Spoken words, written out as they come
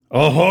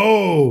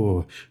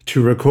Oh,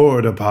 to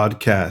record a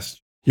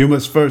podcast, you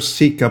must first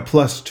seek a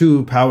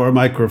 +2 power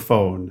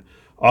microphone,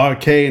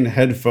 arcane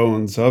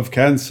headphones of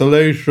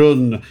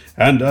cancellation,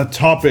 and a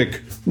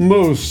topic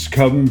most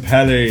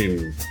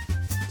compelling.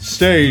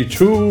 Stay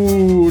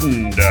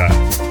tuned.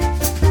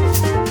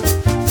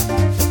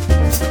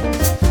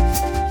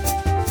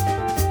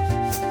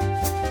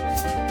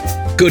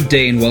 Good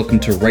day and welcome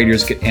to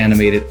Writers Get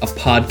Animated, a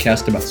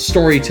podcast about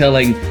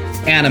storytelling,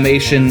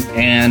 animation,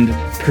 and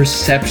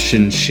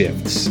perception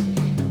shifts.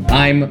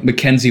 I'm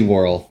Mackenzie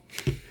Worrell.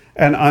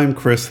 And I'm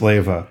Chris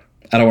Leva.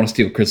 I don't want to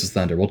steal Chris's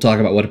thunder. We'll talk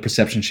about what a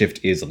perception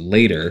shift is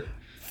later.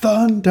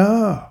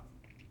 Thunder.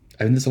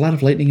 I mean, there's a lot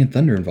of lightning and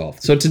thunder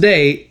involved. So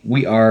today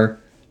we are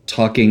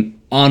talking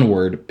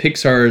Onward,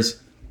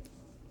 Pixar's,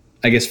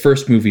 I guess,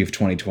 first movie of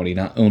 2020,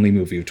 not only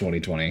movie of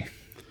 2020.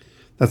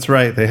 That's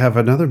right. They have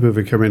another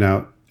movie coming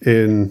out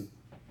in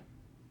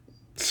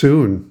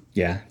soon.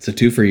 Yeah, it's a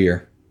 2 for a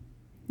year.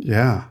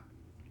 Yeah.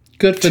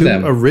 Good for 2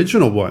 them.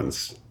 original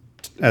ones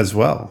as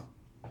well.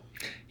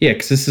 Yeah,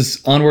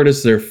 because Onward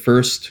is their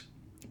first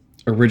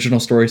original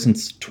story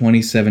since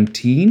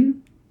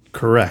 2017.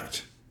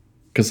 Correct.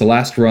 Because the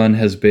last run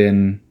has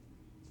been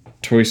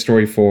Toy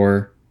Story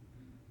 4,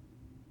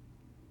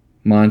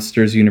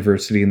 Monsters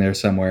University in there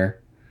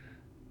somewhere,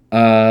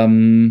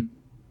 and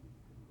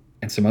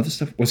some other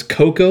stuff. Was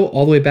Coco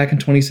all the way back in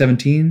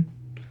 2017?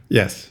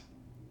 Yes.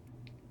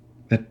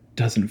 That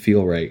doesn't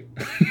feel right.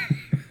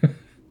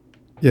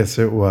 Yes,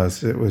 it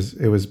was. It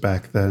was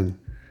back then.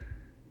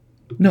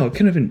 No, it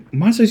couldn't have been.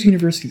 Monsters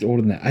University is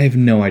older than that. I have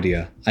no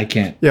idea. I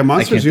can't. Yeah,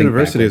 Monsters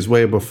University is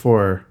way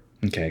before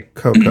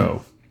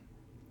Coco.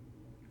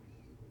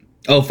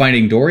 Oh,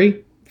 Finding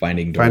Dory?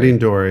 Finding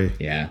Dory.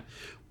 Yeah.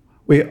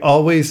 We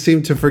always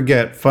seem to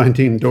forget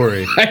Finding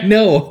Dory. I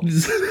know.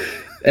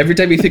 Every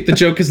time you think the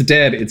joke is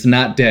dead, it's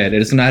not dead.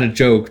 It's not a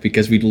joke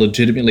because we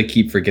legitimately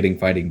keep forgetting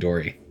Finding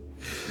Dory.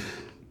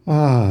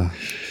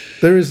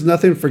 There is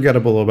nothing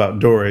forgettable about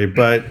Dory,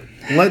 but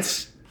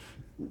let's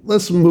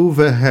move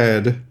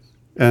ahead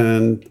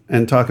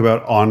and talk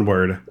about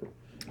Onward.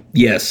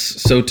 Yes.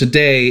 So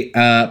today,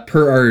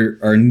 per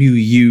our new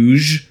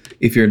huge,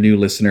 if you're a new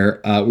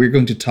listener, we're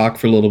going to talk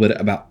for a little bit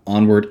about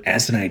Onward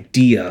as an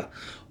idea,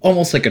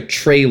 almost like a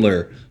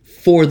trailer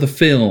for the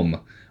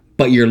film,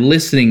 but you're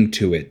listening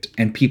to it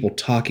and people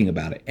talking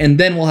about it. And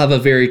then we'll have a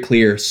very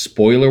clear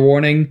spoiler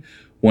warning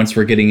once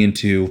we're getting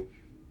into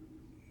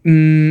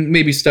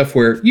maybe stuff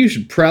where you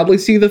should probably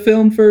see the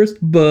film first,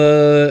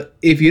 but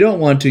if you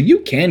don't want to, you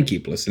can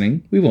keep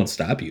listening. We won't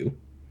stop you.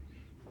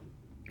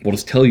 We'll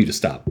just tell you to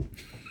stop.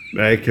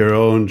 Make your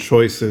own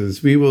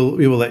choices. We will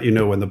let you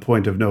know when the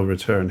point of no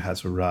return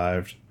has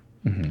arrived.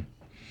 Mm-hmm.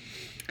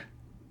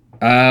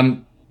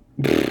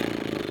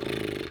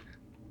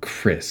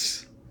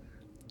 Chris,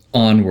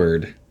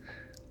 Onward.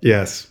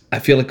 Yes. I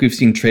feel like we've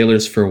seen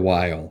trailers for a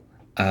while.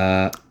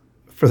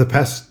 For the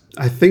past,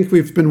 I think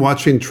we've been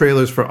watching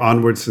trailers for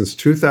Onward since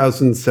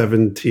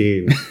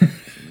 2017.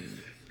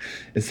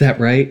 Is that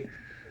right?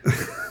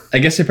 I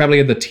guess they probably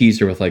had the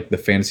teaser with like the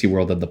fantasy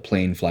world and the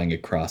plane flying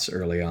across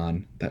early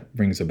on. That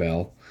rings a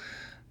bell.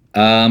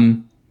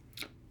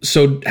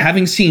 So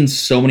having seen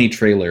so many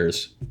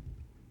trailers,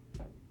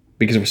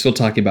 because we're still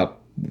talking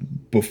about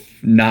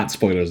not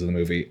spoilers of the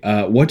movie,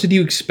 what did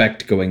you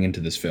expect going into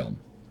this film?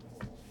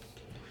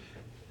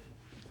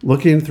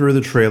 Looking through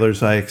the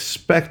trailers, I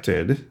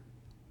expected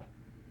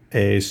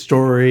a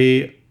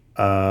story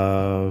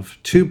of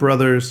 2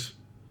 brothers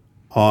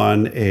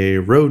on a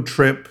road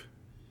trip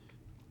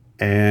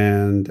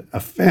and a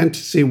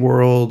fantasy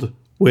world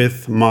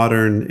with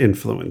modern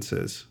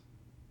influences.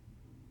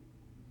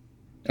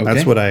 Okay.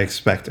 That's what I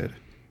expected.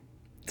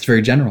 It's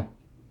very general.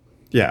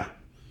 Yeah.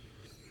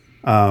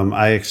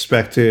 I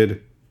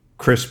expected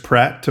Chris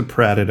Pratt to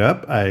prat it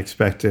up. I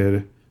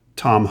expected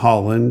Tom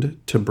Holland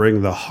to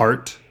bring the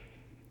heart.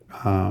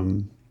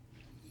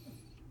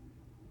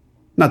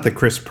 Not that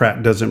Chris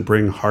Pratt doesn't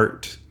bring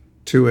heart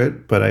to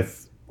it, but I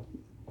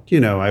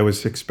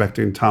was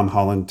expecting Tom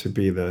Holland to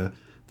be the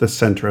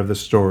center of the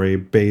story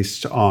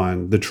based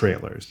on the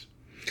trailers.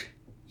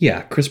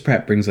 Yeah, Chris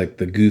Pratt brings like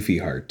the goofy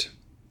heart.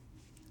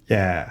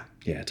 Yeah.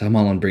 Yeah, Tom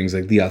Holland brings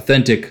like the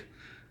authentic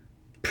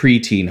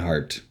preteen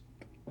heart,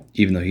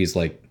 even though he's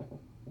like,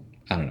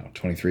 I don't know,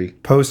 23?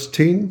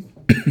 Post-teen?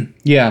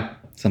 Yeah,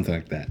 something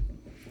like that.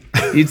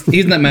 He's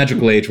in that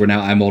magical age where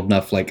now I'm old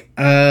enough, like,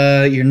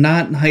 you're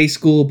not in high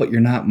school, but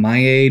you're not my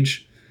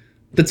age.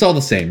 That's all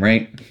the same,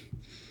 right?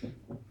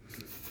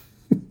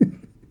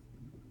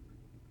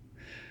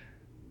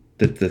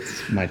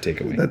 That's my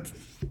takeaway.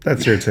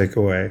 That's your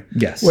takeaway.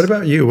 Yes. What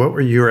about you? What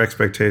were your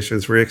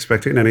expectations? Were you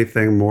expecting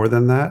anything more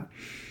than that?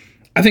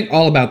 I think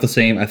all about the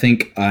same. I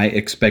think I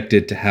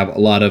expected to have a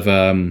lot of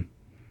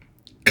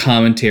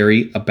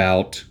commentary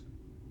about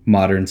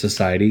modern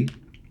society.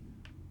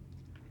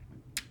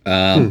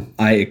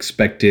 I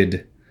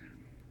expected,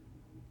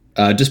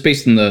 just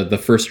based on the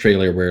first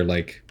trailer where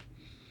like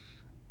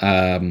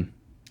Tom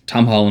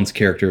Holland's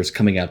character is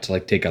coming out to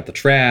like take out the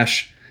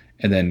trash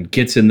and then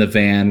gets in the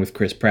van with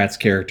Chris Pratt's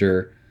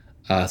character.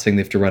 saying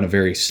they have to run a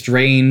very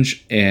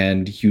strange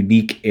and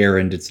unique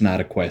errand. It's not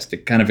a quest.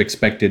 It kind of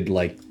expected,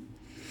 like,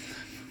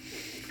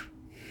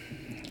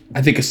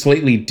 I think a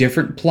slightly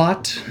different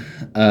plot.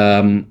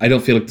 I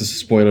don't feel like this is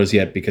spoilers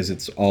yet because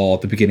it's all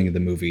at the beginning of the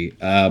movie.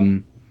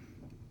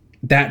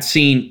 That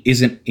scene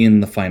isn't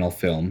in the final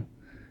film,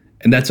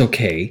 and that's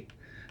okay,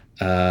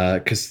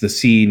 because the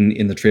scene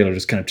in the trailer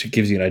just kind of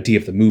gives you an idea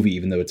of the movie,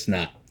 even though it's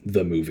not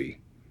the movie.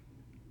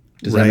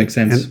 Does that make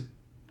sense? And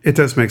it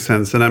does make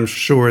sense, and I'm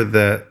sure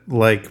that,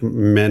 like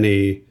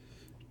many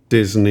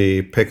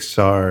Disney,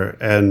 Pixar,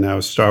 and now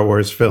Star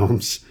Wars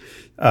films,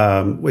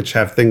 which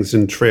have things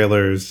in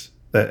trailers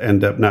that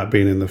end up not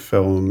being in the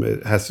film,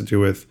 it has to do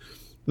with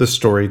the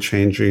story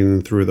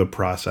changing through the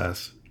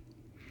process.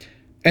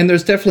 And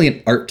there's definitely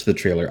an art to the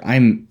trailer.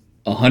 I'm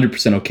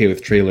 100% okay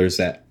with trailers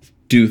that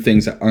do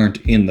things that aren't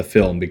in the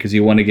film, because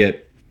you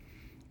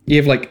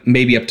have like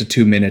maybe up to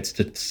 2 minutes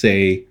to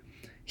say,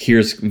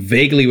 here's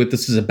vaguely what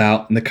this is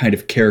about and the kind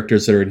of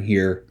characters that are in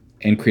here,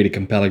 and create a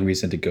compelling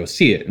reason to go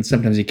see it. And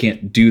sometimes you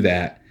can't do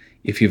that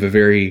if you have a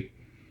very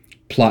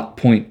plot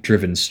point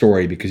driven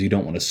story, because you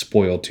don't want to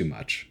spoil too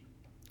much.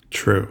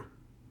 True.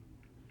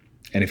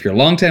 And if you're a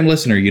longtime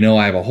listener, you know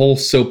I have a whole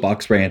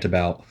soapbox rant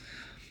about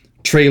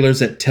trailers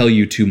that tell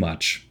you too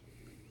much.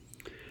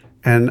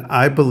 And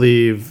I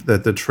believe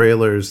that the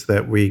trailers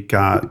that we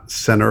got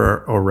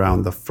center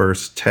around the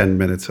first 10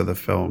 minutes of the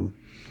film,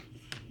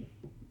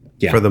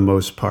 for the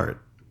most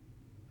part.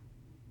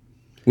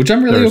 Which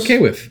I'm really okay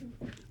with.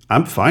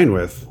 I'm fine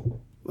with.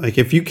 Like,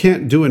 if you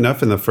can't do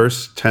enough in the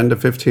first 10 to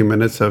 15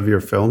 minutes of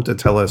your film to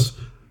tell us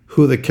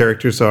who the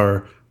characters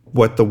are,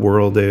 what the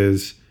world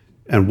is,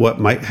 and what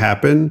might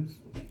happen,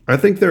 I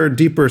think there are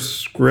deeper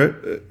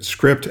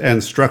script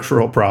and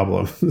structural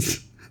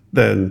problems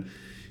than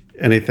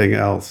anything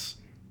else.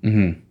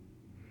 Mm-hmm.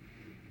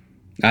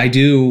 I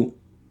do,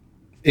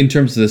 in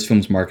terms of this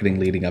film's marketing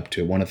leading up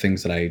to it, one of the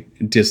things that I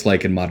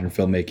dislike in modern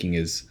filmmaking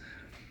is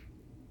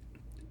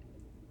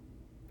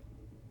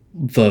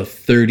the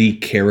 30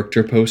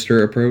 character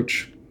poster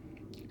approach.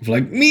 Of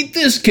like, meet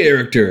this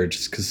character.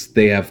 Just because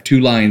they have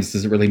 2 lines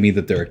doesn't really mean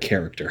that they're a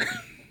character.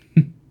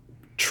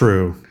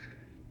 True.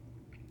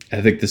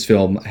 I think this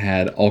film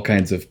had all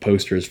kinds of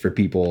posters for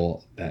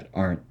people that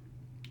aren't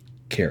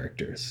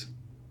characters.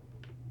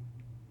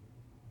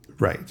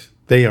 Right.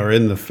 They are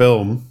in the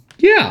film.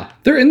 Yeah,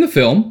 they're in the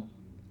film,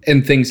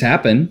 and things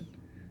happen.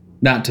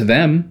 Not to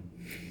them.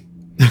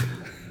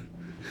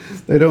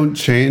 They don't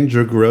change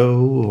or grow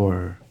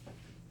or...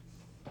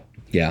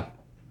 Yeah.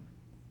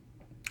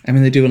 I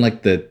mean, they do in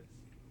like the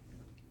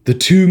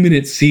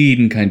 2-minute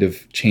scene kind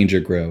of change or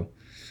grow.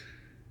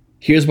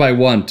 Here's my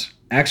want.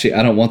 Actually,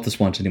 I don't want this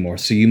want anymore,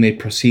 so you may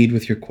proceed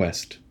with your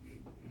quest.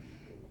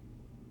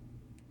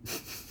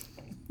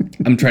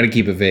 I'm trying to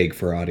keep it vague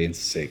for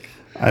audience's sake.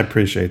 I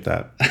appreciate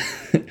that.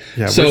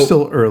 Yeah, So- we're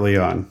still early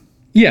on.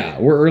 Yeah,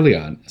 we're early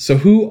on. So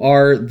who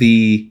are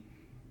the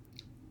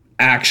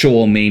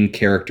actual main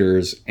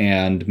characters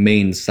and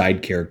main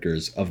side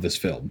characters of this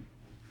film?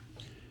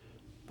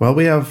 Well,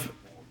 we have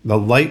the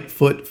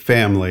Lightfoot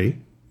family.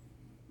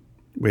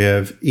 We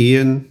have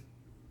Ian,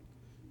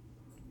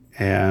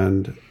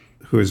 and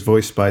who is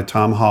voiced by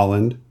Tom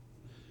Holland.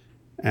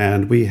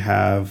 And we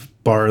have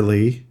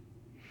Barley,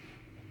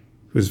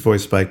 who's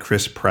voiced by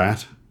Chris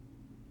Pratt.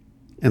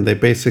 And they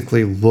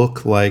basically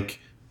look like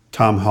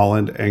Tom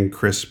Holland and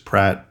Chris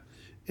Pratt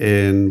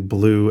in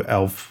blue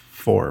elf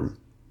form.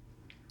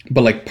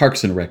 But like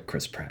Parks and Rec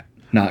Chris Pratt,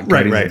 not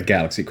Guardians of the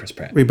Galaxy Chris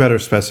Pratt. We better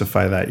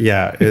specify that.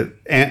 Yeah,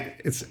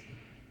 it's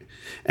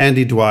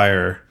Andy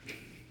Dwyer,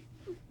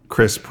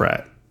 Chris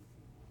Pratt.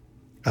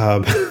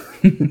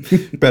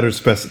 Better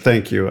specify.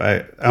 Thank you.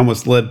 I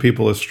almost led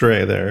people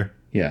astray there.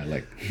 Yeah,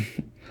 like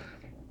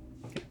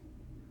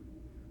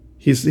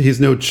He's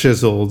no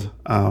chiseled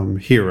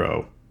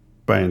hero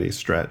by any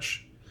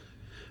stretch.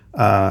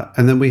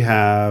 And then we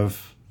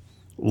have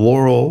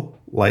Laurel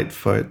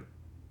Lightfoot,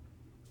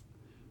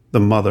 the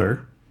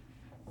mother,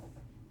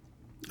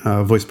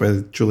 voiced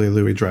by Julia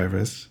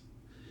Louis-Dreyfus.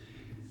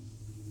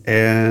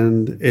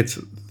 And it's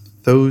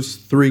those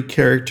 3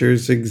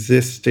 characters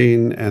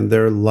existing and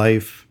their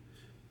life.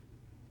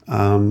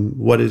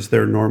 What is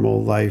their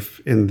normal life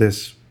in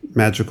this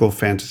magical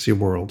fantasy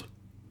world?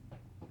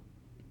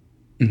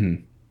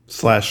 Mm-hmm.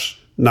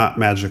 / not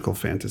magical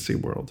fantasy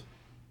world.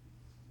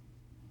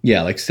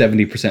 Yeah, like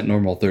 70%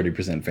 normal,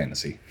 30%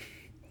 fantasy.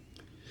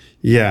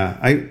 Yeah,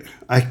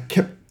 I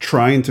kept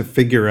trying to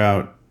figure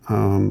out,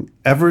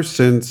 ever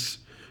since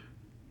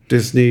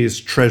Disney's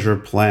Treasure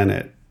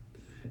Planet,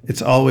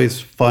 it's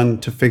always fun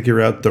to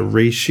figure out the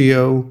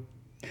ratio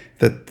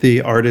that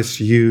the artists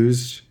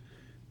used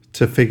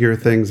to figure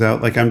things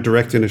out. Like, I'm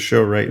directing a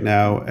show right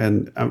now,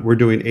 and we're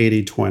doing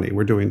 80-20.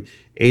 We're doing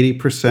 80%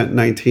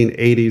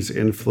 1980s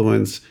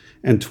influence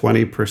and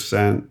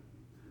 20%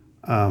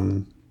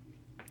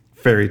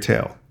 fairy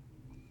tale.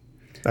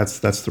 That's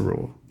the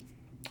rule.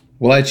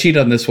 Well, I cheat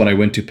on this one. I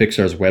went to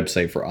Pixar's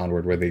website for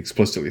Onward, where they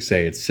explicitly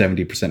say it's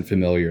 70%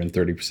 familiar and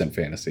 30%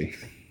 fantasy.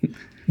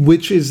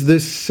 Which is the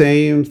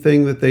same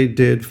thing that they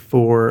did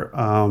for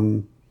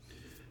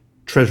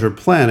Treasure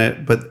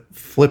Planet, but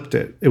flipped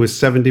it. It was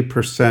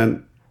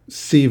 70%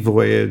 sea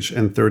voyage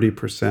and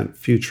 30%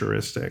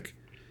 futuristic.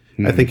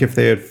 I think if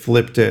they had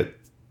flipped it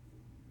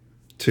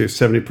to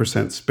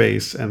 70%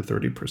 space and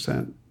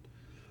 30%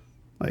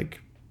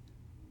 like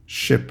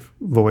ship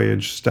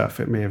voyage stuff,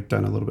 it may have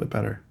done a little bit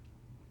better.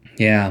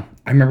 Yeah,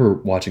 I remember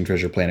watching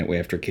Treasure Planet way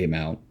after it came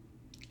out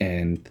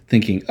and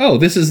thinking, oh,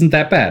 this isn't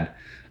that bad.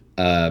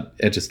 I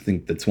just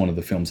think that's one of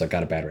the films that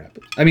got a bad rap.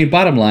 I mean,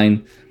 bottom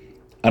line,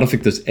 I don't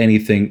think there's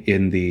anything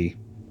in the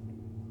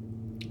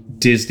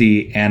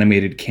Disney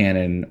animated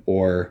canon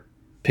or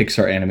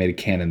Pixar animated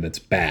canon that's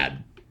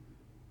bad.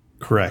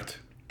 Correct.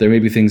 There may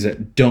be things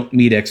that don't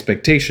meet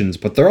expectations,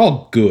 but they're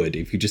all good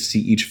if you just see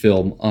each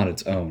film on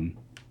its own.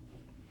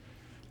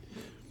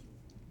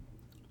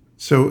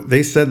 So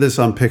they said this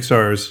on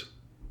Pixar's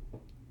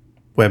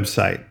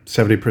website,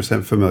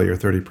 70% familiar,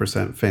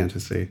 30%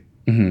 fantasy.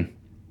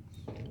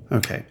 Mm-hmm.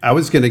 Okay. I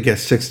was going to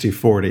guess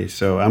 60-40,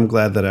 so I'm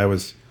glad that I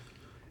was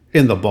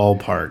in the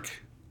ballpark.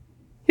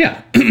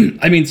 Yeah.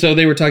 I mean, so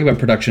they were talking about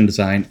production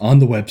design on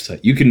the website.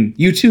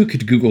 You too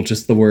could Google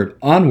just the word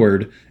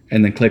Onward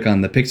and then click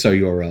on the Pixar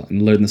URL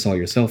and learn this all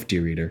yourself,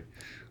 dear reader,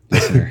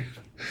 listener.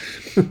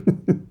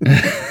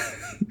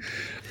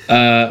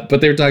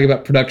 But they were talking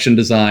about production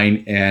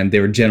design, and they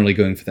were generally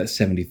going for that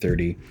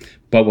 70-30.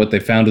 But what they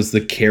found is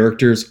the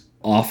characters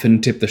often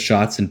tip the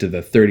shots into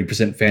the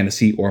 30%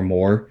 fantasy or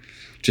more,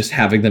 just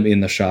having them in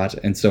the shot.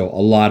 And so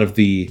a lot of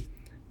the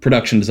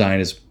production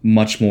design is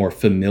much more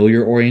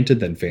familiar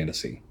oriented than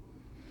fantasy.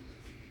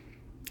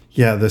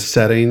 Yeah, the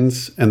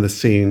settings and the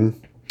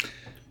scene.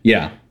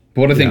 Yeah.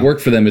 But what I think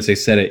worked for them is they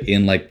set it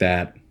in like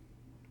that.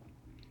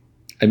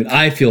 I mean,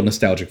 I feel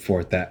nostalgic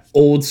for it, that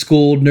old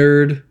school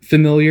nerd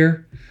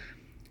familiar.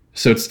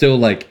 So it's still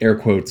like air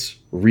quotes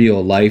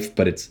real life,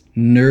 but it's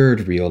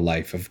nerd real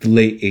life of the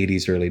late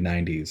 80s, early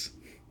 90s.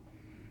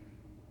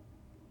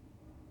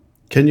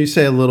 Can you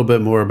say a little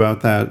bit more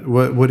about that?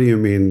 What do you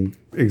mean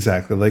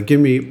exactly? Like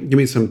give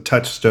me some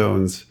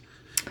touchstones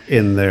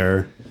in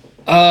there.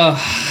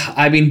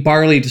 I mean,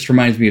 Barley just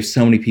reminds me of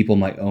so many people in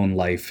my own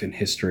life and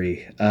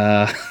history.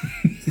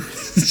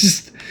 It's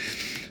just,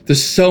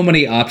 there's so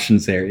many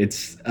options there.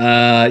 It's,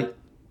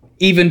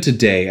 even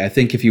today, I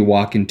think if you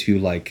walk into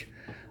like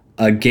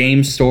a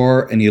game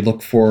store and you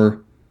look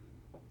for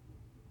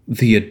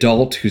the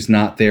adult who's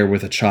not there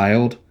with a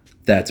child,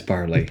 that's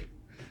Barley.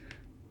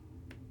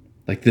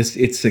 Like this,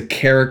 it's a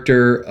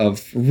character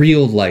of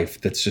real life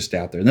that's just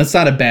out there. And that's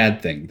not a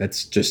bad thing.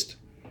 That's just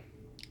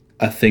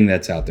a thing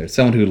that's out there.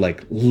 Someone who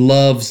like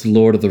loves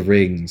Lord of the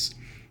Rings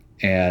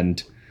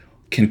and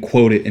can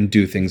quote it and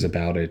do things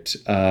about it.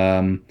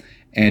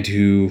 And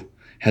who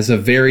has a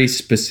very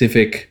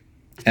specific,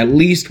 at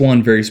least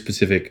one very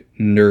specific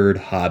nerd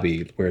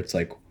hobby where it's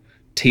like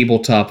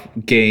tabletop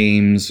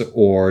games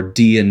or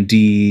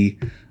D&D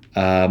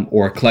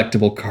or a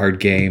collectible card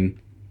game.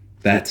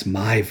 That's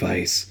my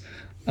vice.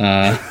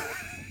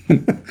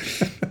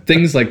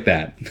 Things like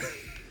that.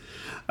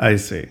 I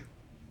see.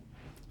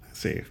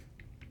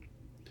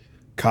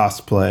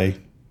 Cosplay.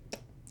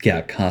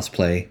 Yeah,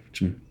 cosplay,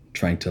 which I'm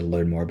trying to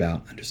learn more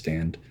about,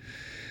 understand.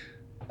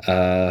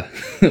 Yeah,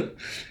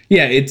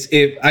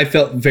 I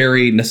felt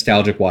very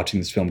nostalgic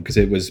watching this film because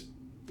it was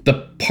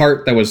the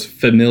part that was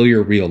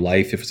familiar real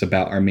life. It was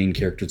about our main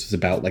characters. It was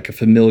about like a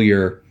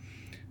familiar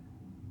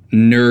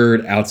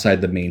nerd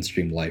outside the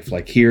mainstream life.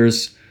 Like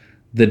here's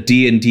the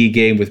D&D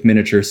game with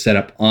miniatures set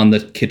up on the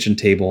kitchen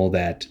table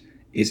that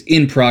is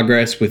in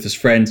progress with his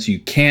friends. So you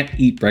can't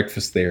eat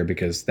breakfast there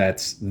because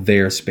that's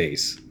their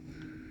space.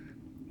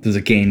 There's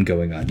a game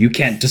going on. You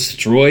can't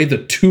destroy the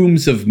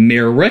tombs of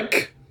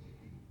Merrick.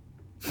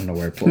 I don't know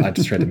where I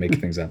just tried to make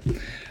things up.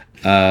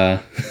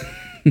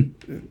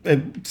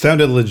 It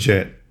sounded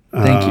legit.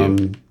 Thank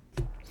you.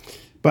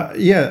 But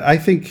yeah, I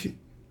think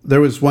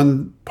there was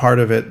one part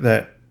of it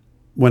that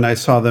when I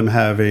saw them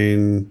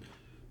having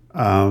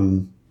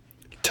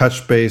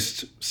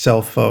touch-based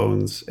cell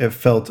phones, it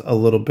felt a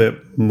little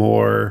bit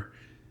more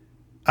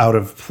out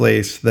of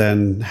place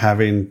than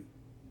having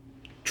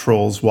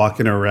trolls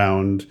walking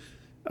around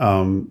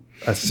a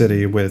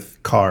city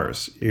with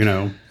cars, you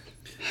know?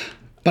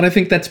 But I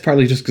think that's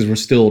partly just because we're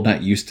still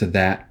not used to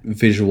that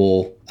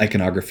visual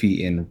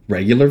iconography in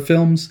regular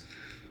films.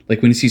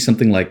 Like when you see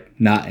something like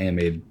not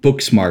animated,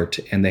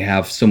 Booksmart, and they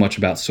have so much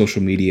about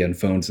social media and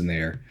phones in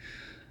there,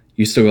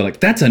 you still go like,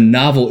 that's a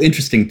novel,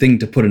 interesting thing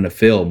to put in a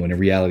film, when in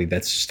reality,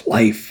 that's just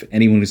life.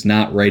 Anyone who's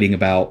not writing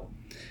about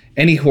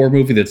any horror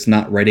movie that's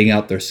not writing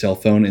out their cell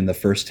phone in the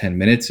first 10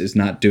 minutes is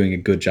not doing a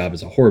good job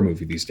as a horror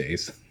movie these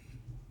days.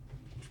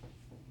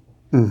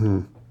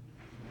 Mm-hmm.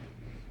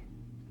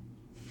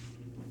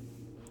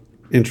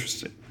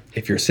 Interesting.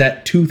 If you're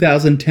set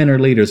 2010 or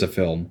later as a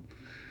film,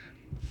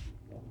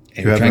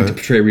 and you're trying to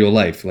portray real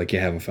life, like you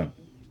have a phone.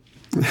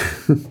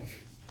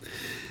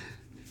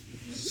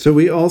 So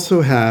we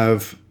also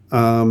have,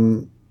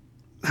 how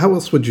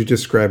else would you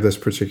describe this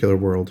particular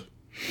world?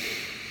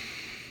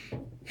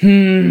 I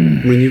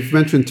mean, you've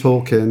mentioned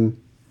Tolkien.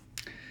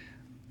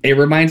 It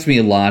reminds me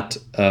a lot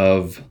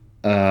of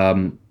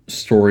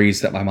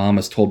stories that my mom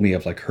has told me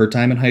of like her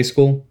time in high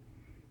school.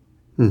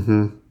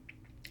 Mm-hmm.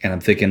 And I'm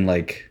thinking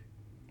like,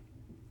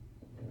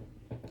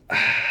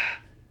 I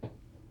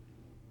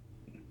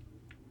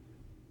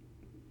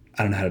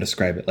don't know how to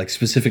describe it. Like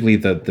specifically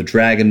the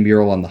dragon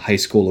mural on the high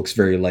school looks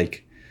very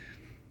like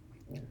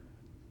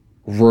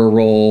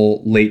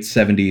rural late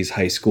 70s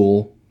high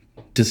school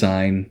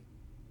design.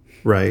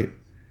 Right.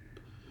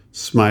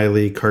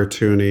 Smiley,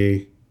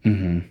 cartoony.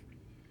 Mm-hmm.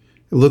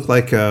 It looked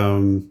like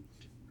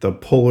the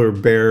polar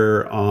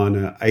bear on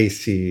an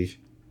icy,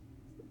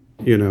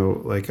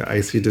 like an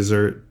icy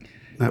dessert.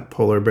 That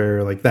polar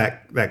bear, like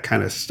that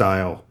kind of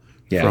style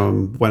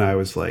from when I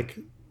was like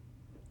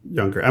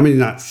younger. I mean,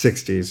 not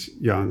 60s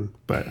young,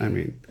 but I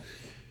mean,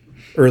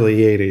 early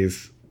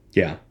 80s.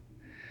 Yeah.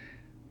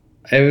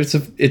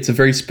 It's a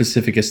very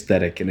specific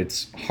aesthetic, and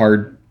it's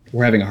hard.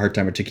 We're having a hard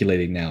time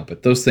articulating now,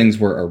 but those things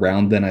were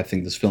around then. I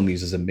think this film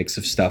uses a mix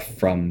of stuff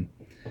from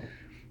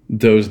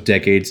those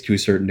decades to a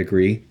certain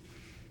degree,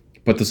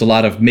 but there's a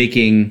lot of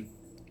making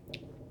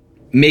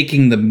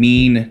the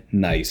mean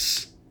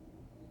nice,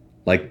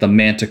 like the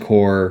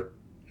Manticore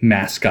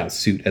mascot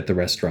suit at the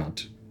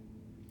restaurant,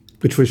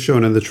 which was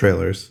shown in the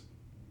trailers.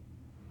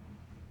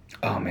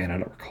 Oh man, I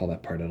don't recall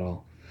that part at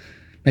all.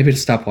 Maybe to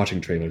stop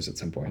watching trailers at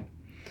some point.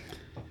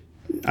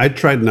 I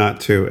tried not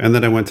to, and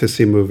then I went to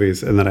see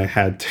movies, and then I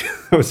had to.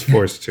 I was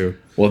forced to.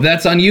 Well,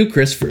 that's on you,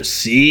 Chris, for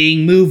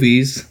seeing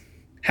movies.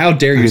 How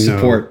dare you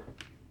support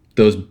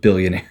those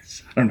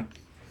billionaires? I don't know.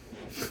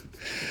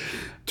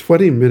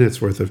 20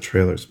 minutes worth of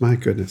trailers. My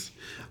goodness.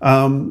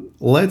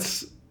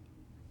 Let's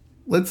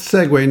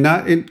segue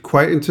not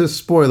quite into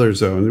spoiler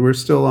zone. We're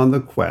still on the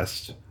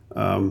quest.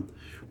 We're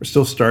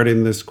still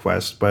starting this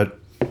quest, but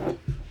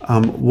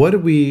what do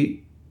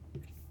we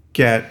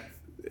get?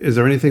 Is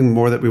there anything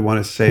more that we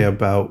want to say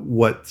about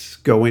what's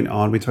going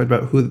on? We talked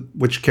about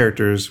which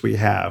characters we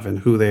have and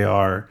who they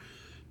are.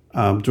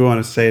 Do we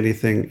want to say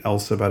anything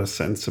else about a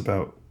sense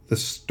about the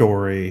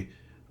story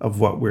of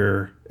what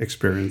we're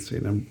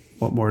experiencing and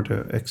what more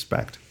to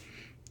expect?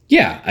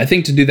 Yeah, I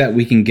think to do that,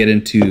 we can get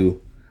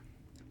into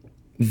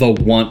the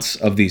wants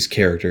of these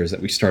characters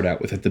that we start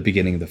out with at the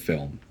beginning of the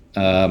film.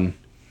 And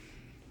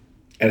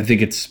I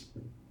think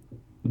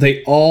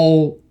they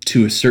all,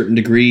 to a certain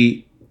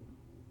degree,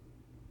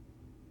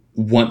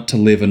 want to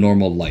live a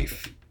normal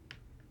life.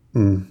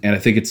 And I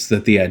think it's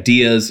that the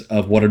ideas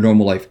of what a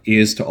normal life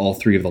is to all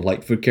three of the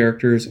Lightfoot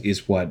characters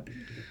is what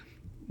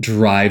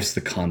drives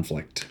the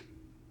conflict.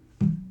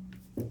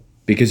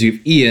 Because you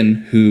have Ian,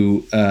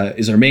 who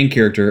is our main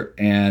character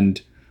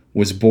and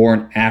was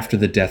born after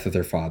the death of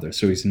their father.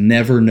 So he's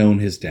never known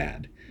his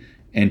dad.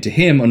 And to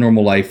him, a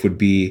normal life would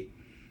be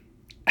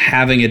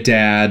having a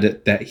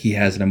dad that he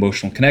has an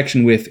emotional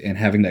connection with and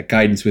having that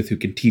guidance with who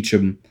can teach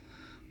him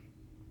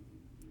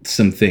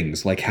some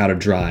things like how to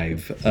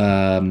drive,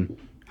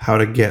 how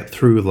to get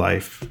through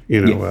life,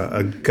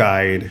 a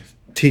guide,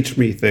 teach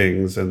me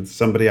things, and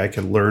somebody I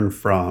can learn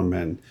from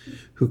and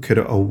who could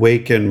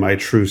awaken my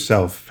true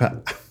self.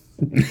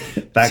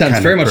 That sounds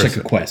very much person.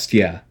 like a quest.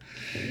 Yeah.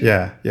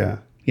 Yeah.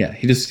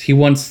 He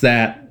wants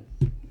that.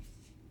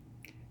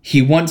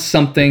 He wants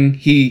something.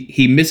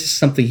 He misses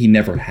something he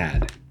never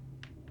had.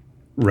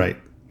 Right.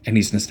 And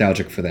he's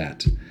nostalgic for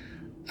that.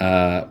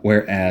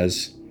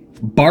 Whereas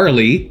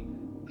Barley,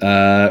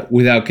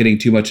 without getting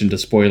too much into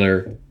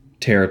spoiler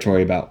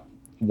territory about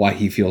why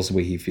he feels the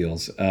way he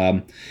feels,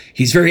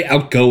 he's very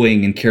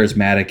outgoing and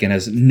charismatic and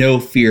has no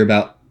fear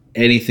about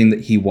anything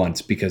that he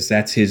wants because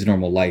that's his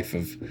normal life.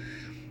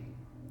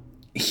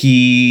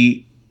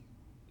 He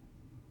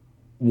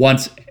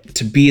wants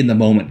to be in the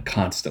moment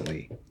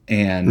constantly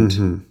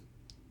and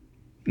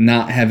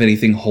not have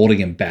anything holding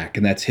him back,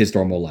 and that's his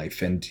normal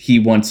life. And he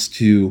wants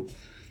to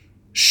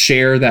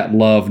share that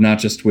love not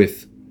just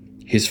with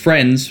his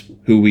friends,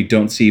 who we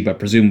don't see but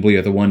presumably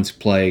are the ones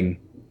playing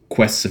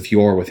Quests of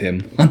Yore with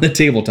him on the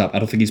tabletop. I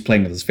don't think he's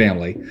playing with his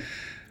family.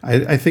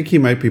 I think he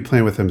might be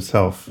playing with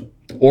himself.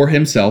 Or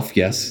himself,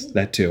 yes,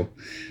 that too.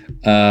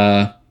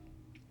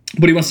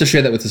 But he wants to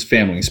share that with his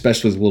family,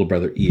 especially his little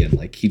brother Ian.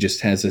 Like, he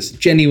just has this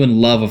genuine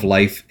love of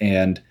life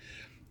and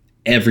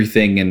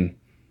everything, and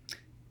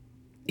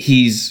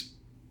he's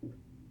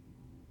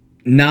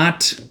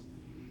not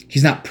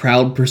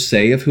proud per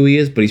se of who he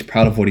is, but he's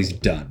proud of what he's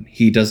done.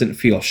 He doesn't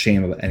feel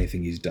shame about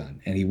anything he's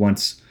done, and he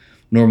wants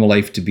normal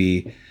life to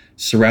be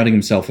surrounding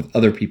himself with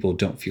other people who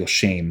don't feel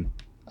shame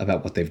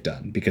about what they've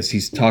done, because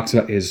he talks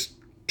about his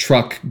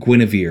truck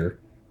Guinevere.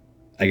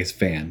 I guess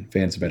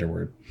van's a better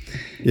word.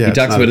 Yeah, he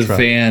talks about his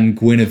van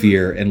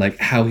Guinevere and like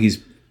how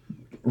he's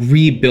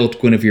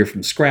rebuilt Guinevere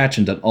from scratch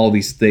and done all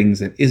these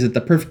things. And is it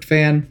the perfect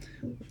van?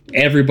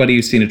 Everybody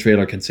who's seen a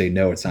trailer can say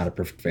no, it's not a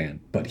perfect van,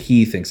 but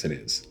he thinks it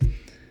is.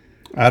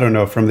 I don't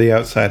know. From the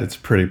outside, it's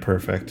pretty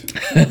perfect.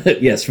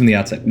 Yes, from the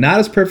outside, not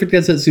as perfect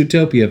as that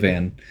Zootopia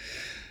van.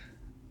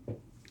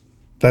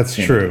 That's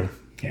true.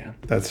 Yeah,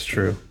 that's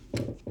true.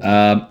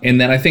 And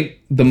then I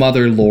think the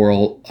mother,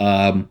 Laurel,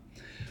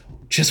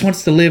 just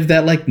wants to live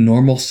that like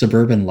normal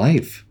suburban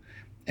life,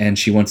 and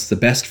she wants the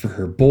best for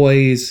her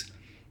boys,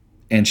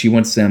 and she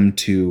wants them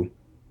to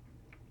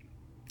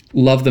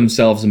love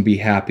themselves and be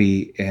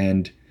happy.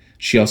 And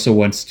she also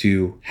wants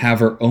to have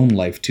her own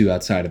life too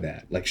outside of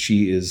that. Like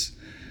she is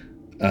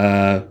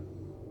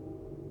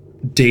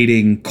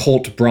dating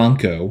Colt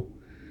Bronco,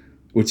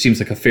 which seems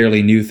like a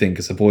fairly new thing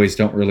because the boys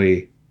don't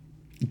really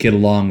get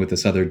along with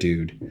this other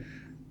dude.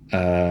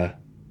 But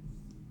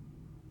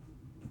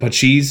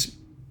she's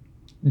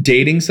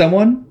dating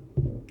someone.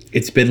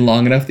 It's been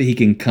long enough that he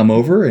can come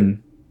over,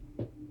 and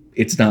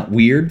it's not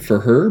weird for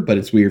her, but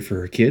it's weird for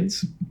her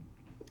kids.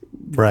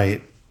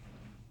 Right.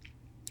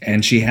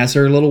 And she has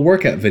her little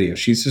workout video.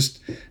 She's just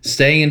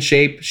staying in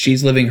shape.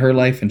 She's living her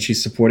life and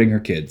she's supporting her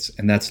kids.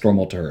 And that's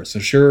normal to her. So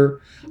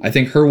sure, I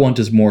think her want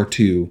is more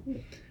to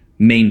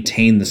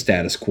maintain the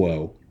status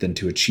quo than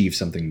to achieve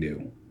something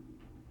new.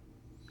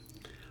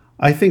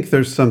 I think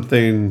there's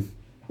something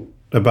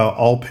about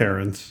all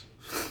parents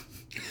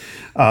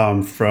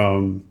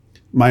from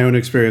my own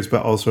experience,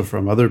 but also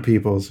from other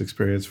people's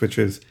experience, which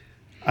is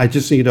I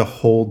just need to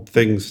hold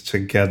things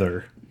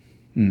together.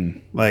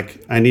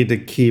 Like I need to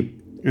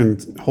keep,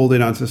 and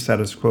holding on to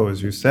status quo,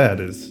 as you said,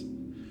 is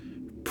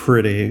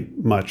pretty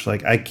much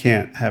like I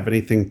can't have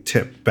anything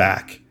tip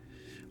back.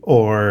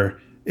 Or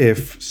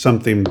if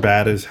something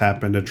bad has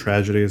happened, a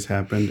tragedy has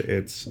happened,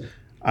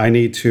 I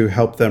need to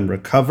help them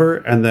recover,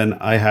 and then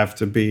I have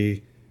to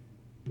be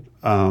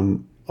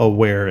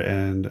aware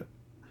and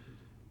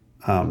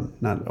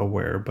not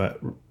aware, but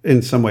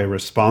in some way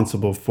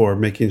responsible for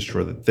making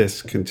sure that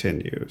this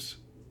continues.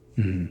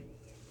 Mm-hmm.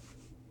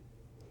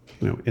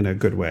 In a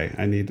good way.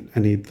 I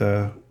need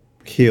the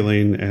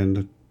healing,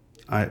 and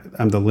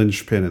I'm the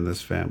linchpin in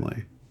this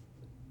family.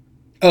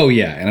 Oh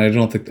yeah, and I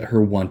don't think that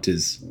her want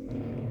is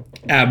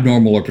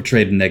abnormal or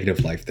portrayed in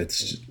negative light.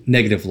 That's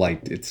negative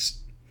light.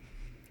 It's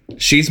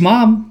she's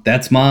mom.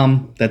 That's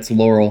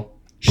Laurel.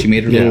 She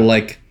made her little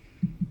like,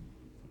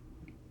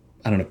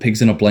 I don't know,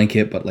 pigs in a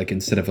blanket, but like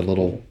instead of a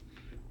little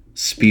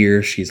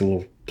spear, she's a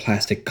little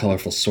plastic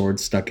colorful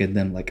sword stuck in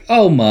them. Like,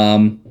 oh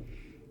mom,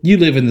 you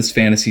live in this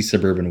fantasy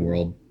suburban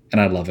world,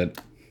 and I love it.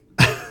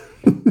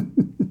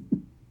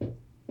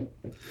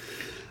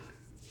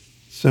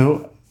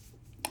 So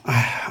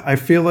I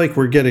feel like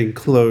we're getting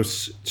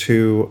close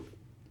to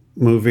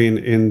moving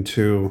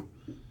into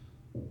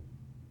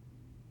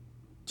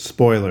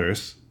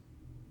spoilers.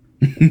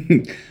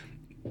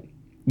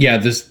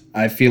 Yeah,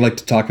 I feel like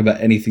to talk about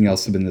anything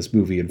else in this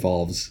movie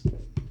involves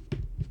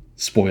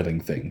spoiling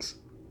things.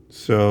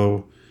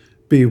 So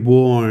be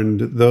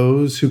warned,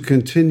 those who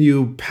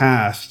continue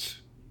past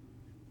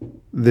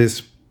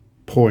this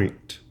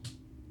point,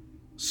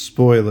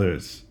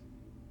 spoilers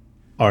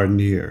are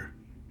near.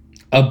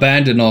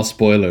 Abandon all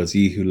spoilers,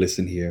 ye who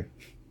listen here.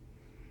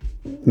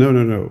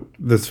 No.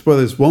 The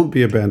spoilers won't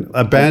be abandoned.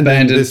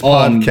 Abandon this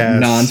podcast.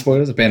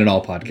 Non-spoilers? Abandon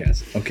all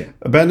podcasts. Okay.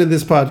 Abandon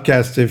this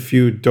podcast if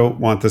you don't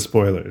want the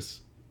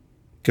spoilers,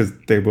 because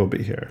they will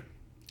be here.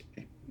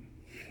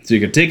 So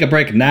you can take a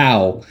break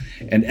now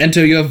and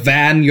enter your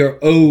van, your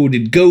ode,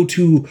 and go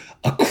to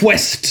a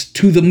quest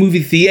to the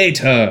movie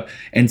theater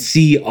and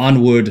see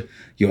Onward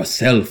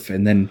yourself,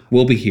 and then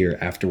we'll be here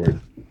afterward.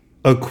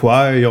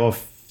 Acquire your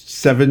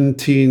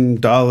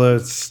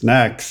 $17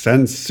 snacks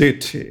and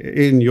sit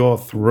in your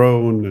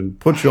throne and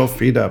put your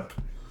feet up.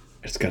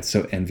 I just got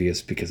so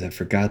envious because I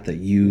forgot that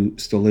you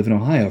still live in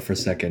Ohio for a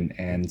second,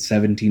 and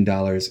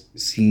 $17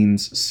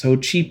 seems so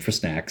cheap for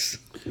snacks.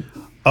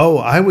 Oh,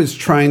 I was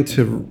trying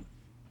to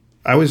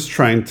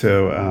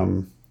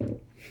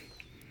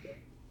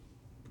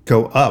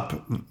go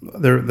up.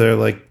 They're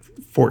like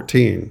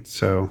 14.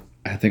 So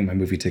I think my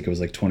movie ticket was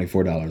like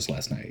 $24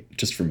 last night,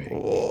 just for me.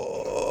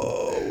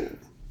 Oh.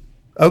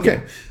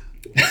 Okay.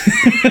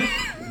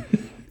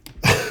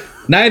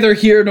 Neither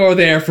here nor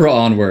there for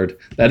Onward.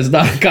 That is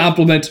not a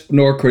compliment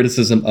nor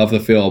criticism of the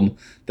film.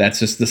 That's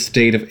just the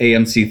state of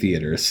AMC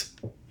theaters.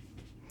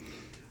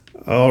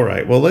 All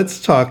right. Well,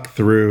 let's talk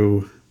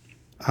through.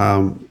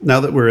 Now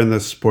that we're in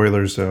the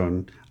spoiler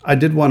zone, I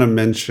did want to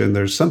mention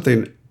there's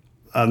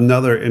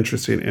another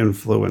interesting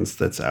influence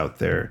that's out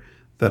there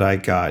that I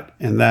got,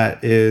 and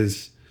that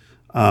is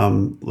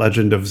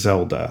Legend of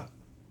Zelda.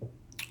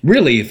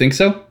 Really? You think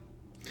so?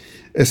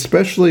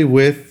 Especially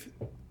with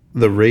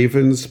the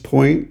Raven's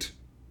Point.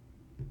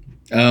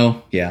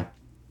 Oh, yeah.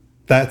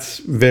 That's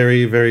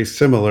very, very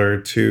similar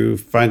to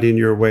finding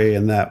your way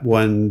in that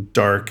one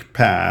dark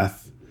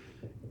path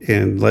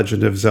in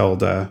Legend of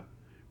Zelda,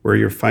 where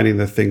you're finding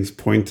the things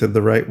pointed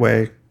the right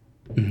way,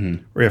 where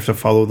you have to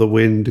follow the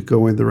wind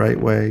going the right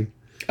way.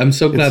 I'm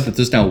so glad that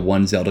there's now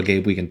one Zelda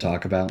game we can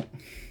talk about.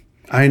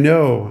 I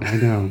know.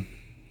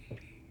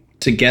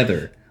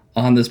 Together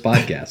on this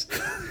podcast.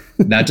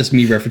 Not just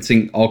me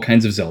referencing all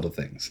kinds of Zelda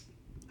things.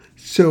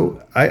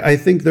 So I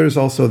think there's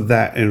also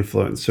that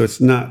influence. So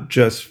it's not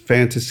just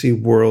fantasy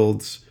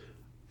worlds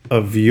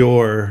of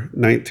your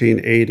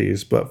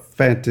 1980s, but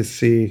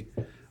fantasy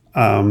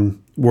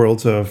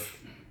worlds of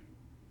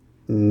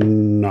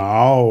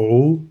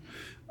now,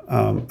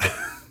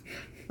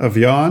 of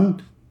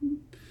yon,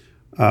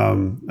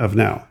 of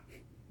now.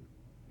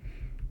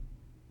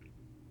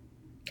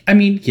 I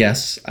mean,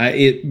 yes,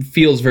 it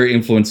feels very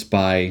influenced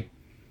by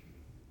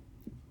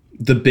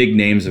the big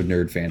names of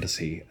nerd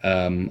fantasy.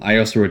 I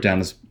also wrote down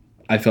as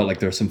I felt like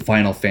there were some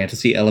Final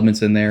Fantasy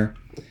elements in there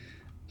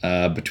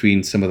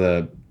between some of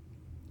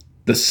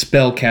the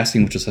spell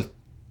casting, which is a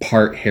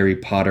part Harry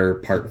Potter,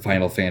 part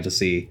Final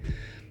Fantasy,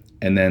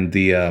 and then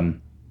the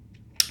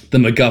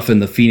MacGuffin,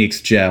 the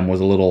Phoenix Gem,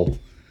 was a little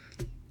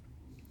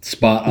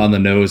spot on the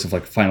nose of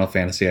like Final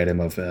Fantasy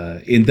item of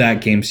in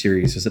that game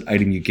series. There's an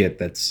item you get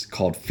that's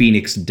called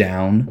Phoenix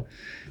Down,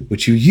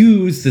 which you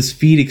use this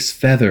Phoenix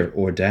feather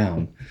or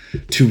down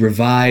to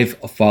revive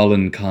a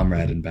fallen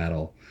comrade in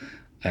battle.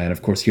 And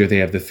of course, here they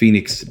have the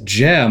Phoenix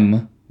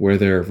Gem, where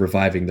they're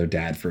reviving their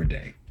dad for a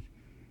day.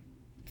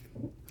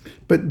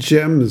 But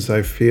gems,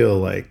 I feel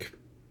like,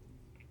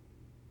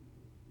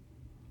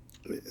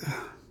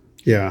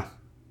 yeah,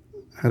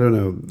 I don't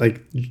know.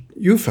 Like,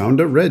 you found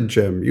a red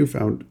gem. You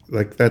found,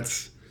 like,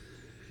 that's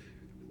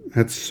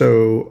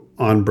so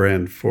on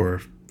brand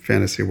for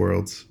fantasy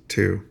worlds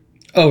too.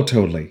 Oh,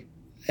 totally.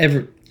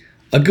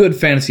 A good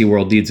fantasy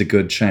world needs a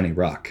good shiny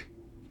rock.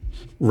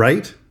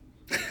 Right?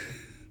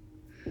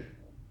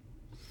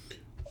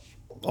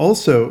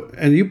 Also,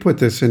 and you put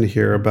this in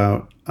here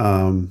about,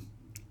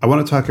 I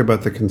want to talk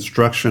about the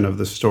construction of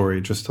the story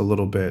just a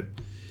little bit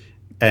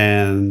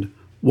and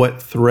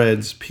what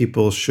threads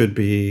people should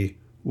be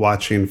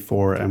watching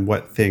for and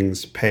what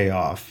things pay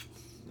off,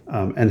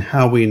 and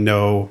how we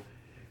know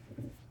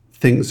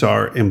things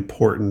are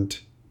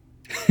important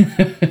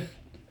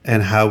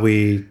and how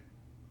we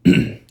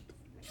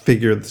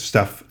figure the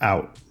stuff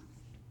out.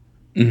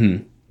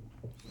 Mm-hmm.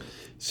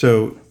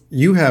 So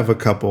you have a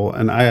couple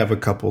and I have a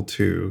couple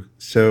too.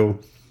 So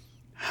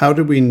how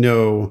do we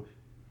know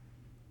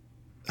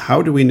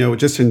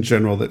just in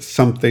general that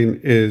something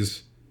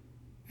is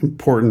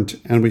important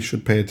and we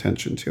should pay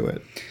attention to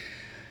it?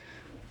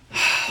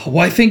 Well,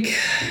 I think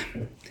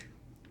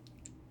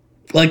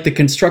like the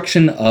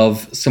construction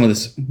of some of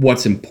this,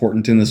 what's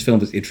important in this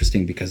film is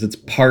interesting because it's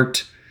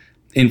part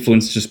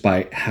influenced just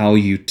by how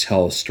you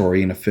tell a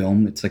story in a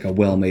film. It's like a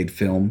well-made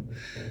film.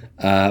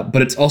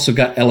 But it's also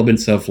got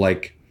elements of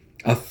like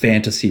a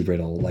fantasy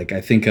riddle. Like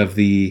I think of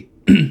the,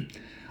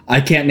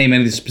 I can't name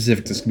any of the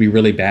specifics. It's gonna be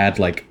really bad,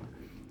 like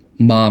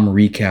mom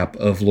recap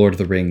of Lord of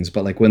the Rings.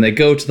 But like when they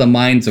go to the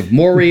mines of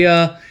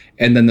Moria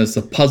and then there's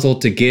a puzzle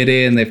to get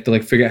in, they have to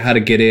like figure out how to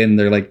get in.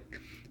 They're like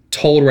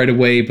told right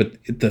away, but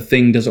the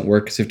thing doesn't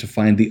work because you have to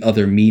find the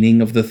other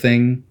meaning of the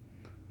thing.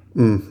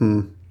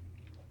 Mm-hmm.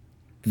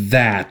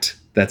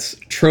 That's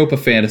trope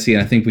of fantasy,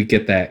 and I think we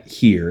get that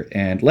here.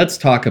 And let's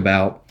talk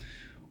about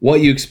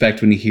what you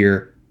expect when you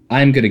hear,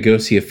 I'm going to go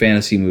see a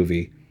fantasy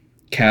movie,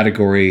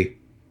 category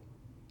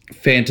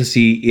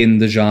fantasy in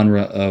the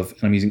genre of,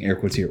 and I'm using air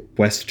quotes here,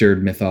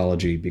 Western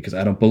mythology, because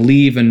I don't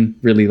believe in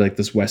really like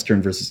this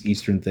Western versus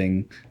Eastern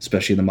thing,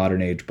 especially in the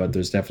modern age, but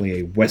there's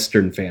definitely a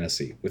Western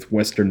fantasy with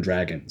Western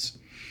dragons.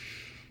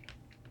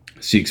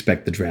 So you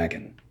expect the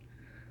dragon.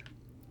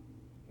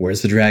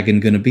 Where's the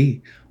dragon going to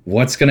be?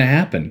 What's going to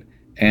happen?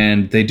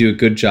 And they do a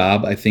good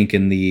job, I think,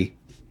 in the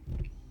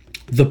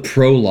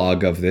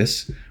prologue of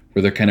this,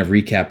 where they're kind of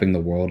recapping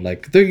the world.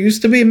 Like, there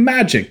used to be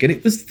magic, and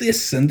it was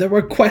this, and there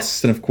were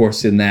quests. And, of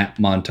course, in that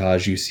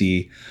montage, you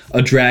see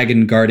a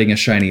dragon guarding a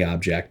shiny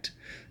object.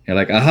 You're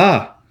like,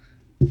 aha,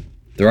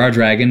 there are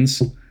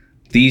dragons.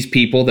 These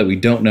people that we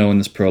don't know in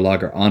this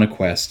prologue are on a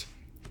quest,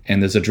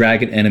 and there's a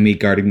dragon enemy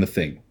guarding the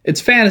thing. It's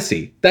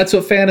fantasy. That's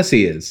what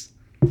fantasy is.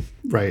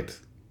 Right.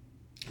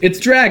 It's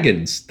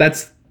dragons.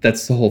 That's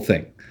the whole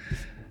thing.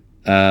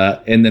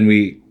 And then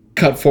we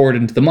cut forward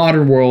into the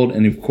modern world,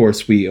 and of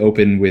course we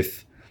open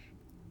with,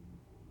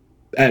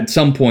 at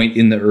some point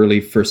in the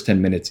early first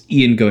 10 minutes,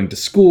 Ian going to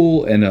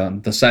school, and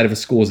on the side of a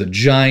school is a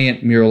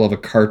giant mural of a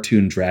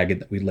cartoon dragon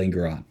that we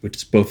linger on, which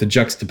is both a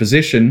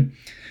juxtaposition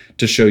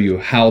to show you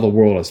how the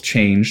world has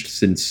changed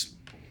since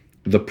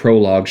the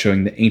prologue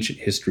showing the ancient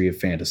history of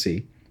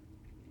fantasy,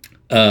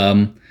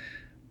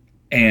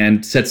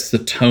 and sets the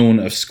tone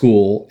of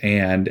school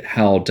and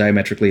how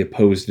diametrically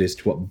opposed it is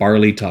to what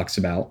Barley talks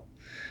about.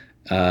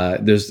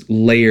 There's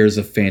layers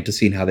of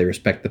fantasy and how they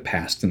respect the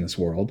past in this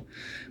world.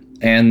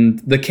 And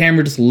the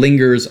camera just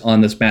lingers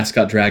on this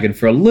mascot dragon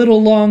for a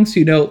little long, so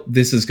you know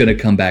this is going to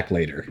come back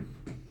later.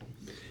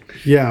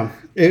 Yeah,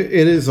 it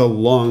is a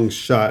long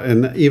shot.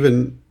 And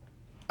even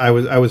I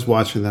was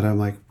watching that, I'm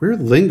like, we're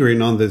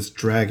lingering on this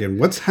dragon.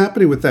 What's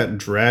happening with that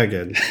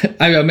dragon?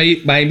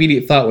 My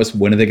immediate thought was,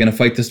 when are they going to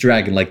fight this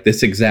dragon? Like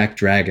this exact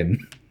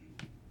dragon.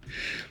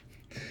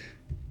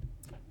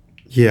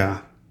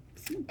 Yeah.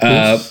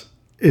 This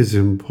is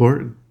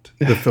important.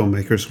 The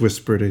filmmakers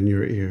whispered in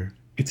your ear.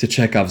 It's a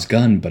Chekhov's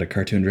gun, but a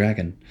cartoon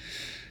dragon.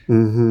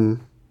 Mm-hmm.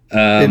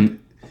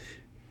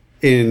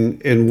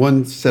 In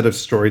one set of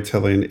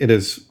storytelling, it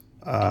is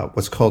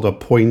what's called a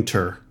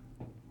pointer.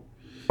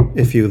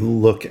 If you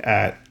look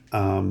at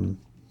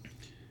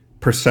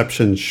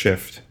perception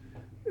shift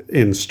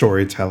in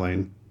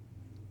storytelling,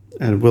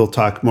 and we'll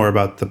talk more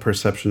about the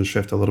perception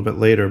shift a little bit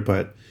later,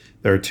 but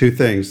there are two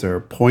things. There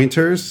are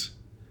pointers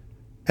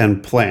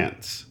and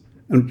plants.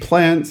 And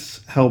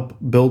plants help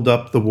build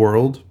up the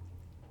world.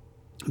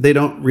 They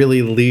don't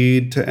really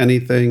lead to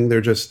anything.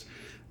 They're just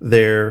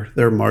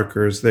They're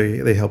markers.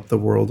 They help the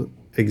world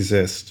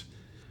exist.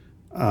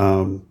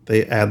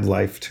 They add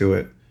life to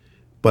it.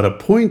 But a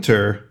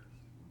pointer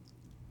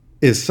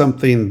is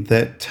something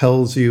that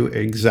tells you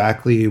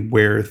exactly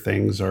where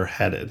things are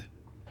headed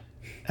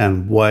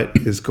and what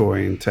is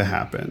going to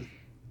happen.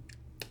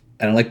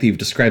 And I like that you've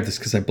described this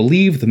because I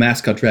believe the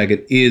mascot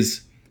dragon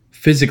is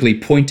physically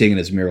pointing in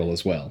his mural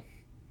as well.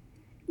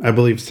 I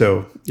believe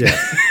so, yeah.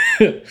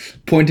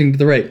 Pointing to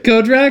the right.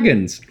 Go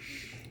Dragons!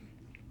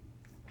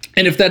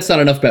 And if that's not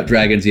enough about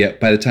dragons yet,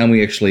 by the time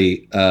we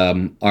actually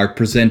are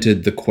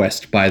presented the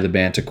quest by the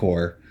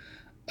Manticore,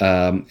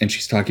 and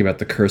she's talking about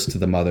the curse to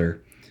the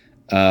mother,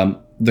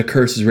 the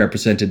curse is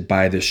represented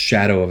by this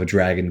shadow of a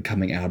dragon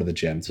coming out of the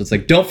gem. So it's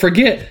like, don't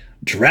forget,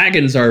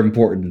 dragons are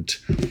important.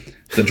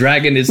 The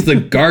dragon is the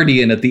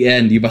guardian at the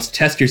end. You must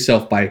test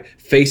yourself by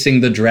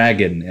facing the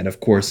dragon. And of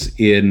course,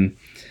 in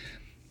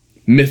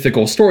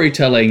mythical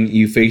storytelling,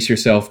 you face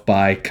yourself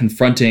by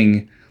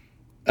confronting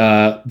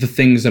the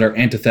things that are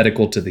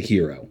antithetical to the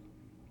hero.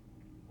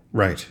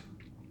 Right.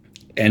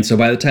 And so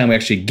by the time we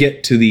actually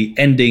get to the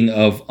ending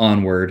of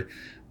Onward,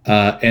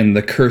 and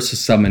the curse is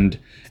summoned,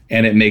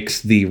 and it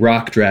makes the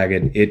rock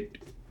dragon, it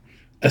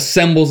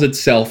assembles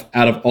itself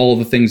out of all of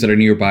the things that are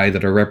nearby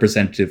that are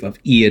representative of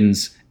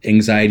Ian's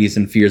anxieties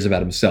and fears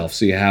about himself.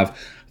 So you have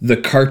the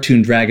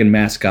cartoon dragon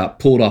mascot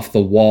pulled off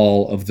the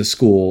wall of the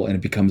school, and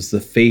it becomes the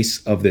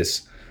face of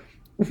this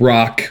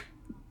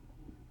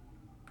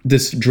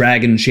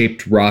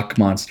dragon-shaped rock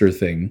monster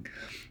thing.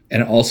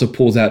 And it also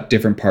pulls out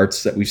different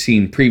parts that we've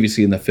seen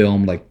previously in the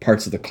film, like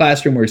parts of the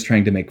classroom where he's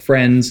trying to make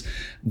friends,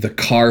 the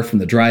car from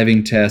the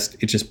driving test.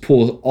 It just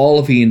pulls all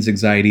of Ian's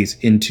anxieties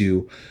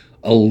into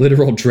a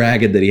literal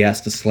dragon that he has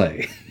to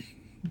slay.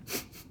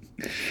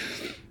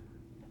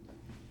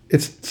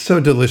 It's so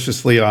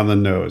deliciously on the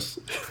nose.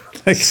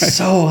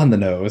 So on the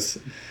nose.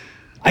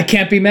 I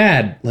can't be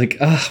mad. Like,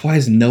 why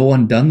has no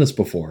one done this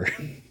before?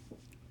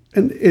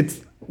 And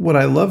it's what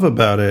I love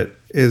about it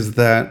is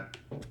that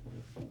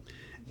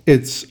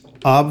it's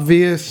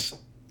obvious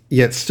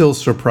yet still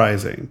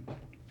surprising.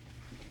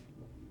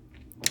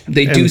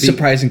 They do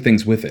surprising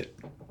things with it.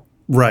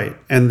 Right.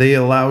 And they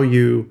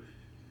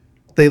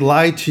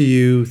lie to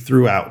you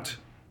throughout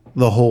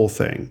the whole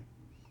thing,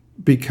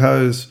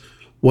 because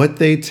what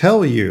they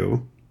tell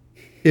you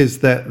is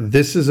that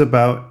this is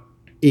about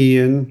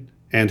Ian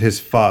and his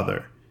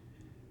father.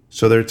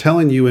 So they're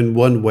telling you in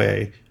one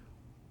way,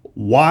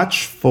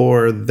 watch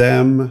for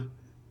them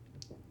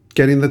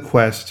getting the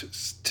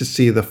quest to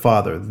see the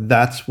father.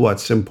 That's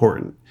what's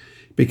important,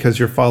 because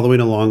you're following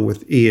along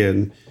with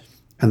Ian,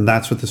 and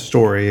that's what the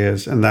story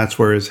is, and that's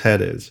where his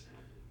head is.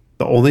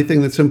 The only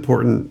thing that's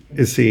important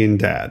is seeing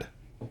Dad.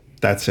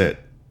 That's it.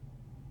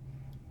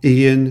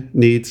 Ian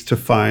needs to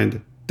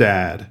find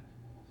Dad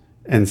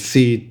and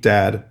see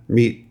Dad,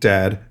 meet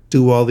Dad,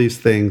 do all these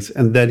things,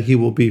 and then he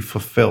will be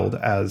fulfilled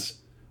as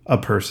a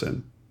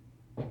person.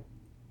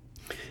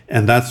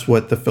 And that's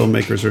what the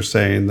filmmakers are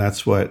saying.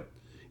 That's what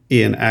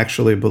Ian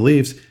actually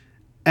believes.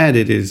 And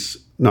it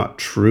is not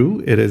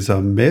true. It is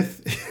a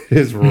myth. It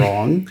is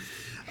wrong.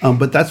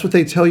 But that's what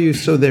they tell you.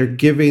 So they're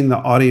giving the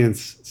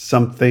audience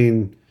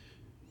something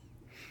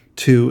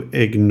to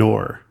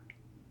ignore.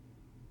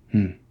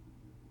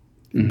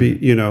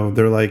 Mm-hmm.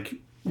 They're like,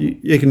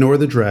 ignore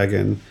the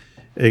dragon,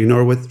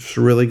 ignore what's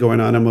really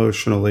going on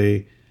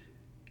emotionally,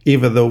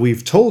 even though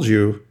we've told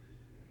you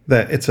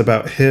that it's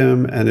about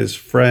him and his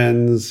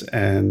friends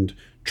and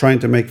trying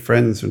to make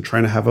friends and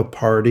trying to have a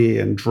party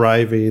and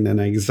driving and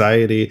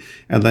anxiety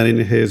and letting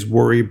his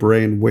worry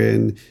brain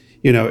win.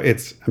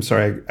 I'm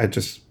sorry, I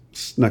just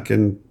snuck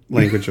in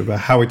language about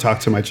how we talk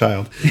to my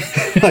child.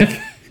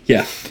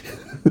 Yeah.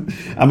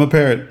 I'm a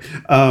parent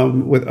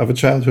of a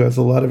child who has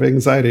a lot of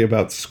anxiety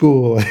about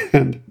school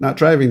and not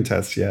driving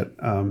tests yet.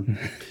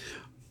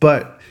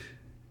 But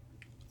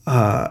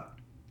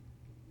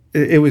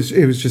it was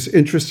just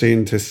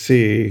interesting to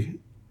see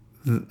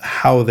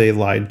how they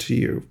lied to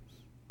you,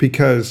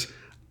 because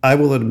I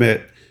will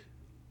admit,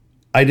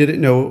 I didn't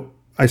know.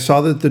 I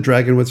saw that the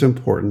dragon was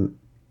important,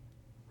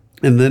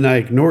 and then I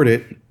ignored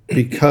it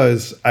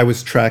because I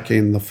was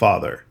tracking the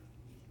father.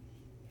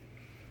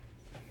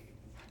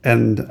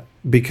 And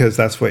because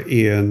that's what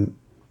Ian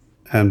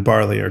and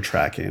Barley are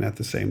tracking at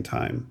the same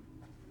time.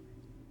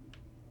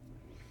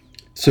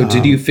 So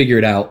did you figure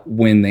it out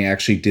when they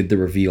actually did the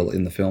reveal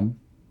in the film?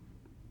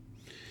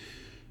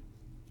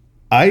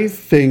 I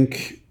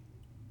think,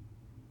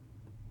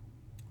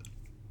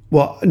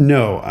 well,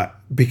 no,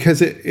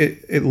 because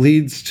it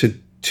leads to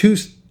two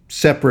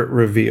separate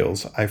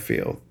reveals, I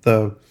feel.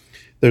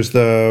 There's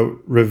the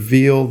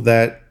reveal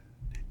that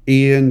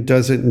Ian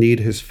doesn't need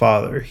his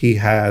father. He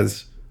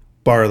has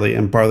Barley,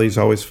 and Barley's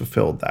always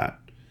fulfilled that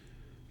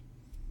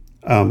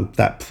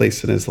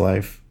place in his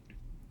life.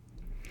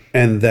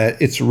 And that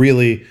it's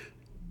really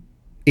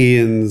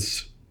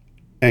Ian's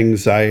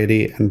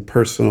anxiety and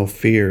personal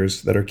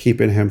fears that are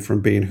keeping him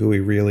from being who he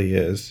really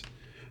is.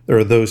 There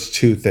are those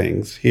two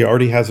things. He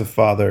already has a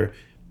father,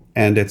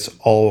 and it's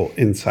all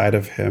inside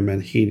of him,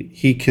 and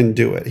he can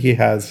do it. He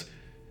has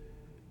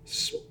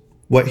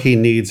what he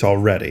needs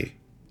already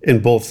in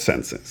both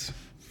senses.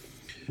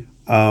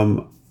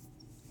 I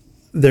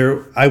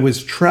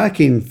was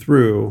tracking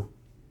through,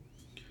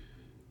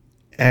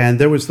 and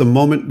there was the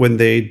moment when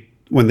they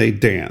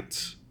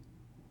dance.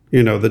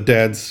 You know, the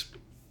dad's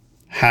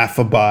half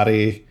a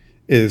body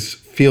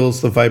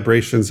feels the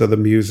vibrations of the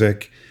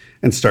music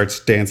and starts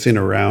dancing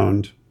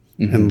around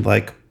and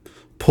like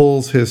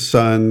pulls his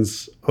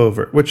sons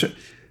over, which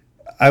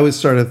I was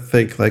starting to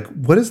think, like,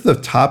 what is the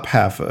top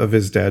half of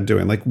his dad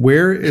doing? Like,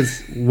 what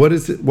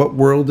is it? What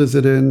world is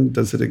it in?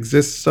 Does it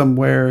exist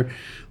somewhere?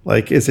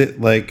 Like, is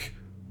it like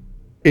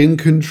in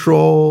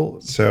control?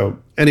 So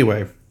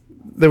anyway,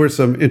 there were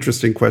some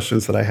interesting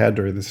questions that I had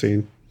during the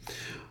scene,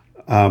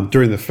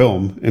 during the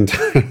film.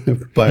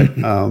 But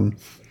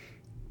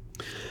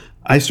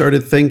I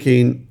started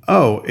thinking,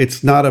 oh,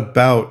 it's not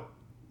about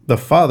the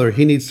father.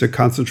 He needs to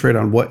concentrate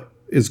on what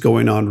is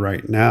going on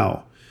right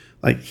now.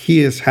 Like, he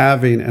is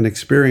having an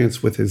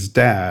experience with his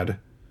dad,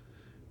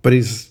 but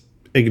he's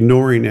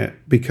ignoring it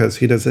because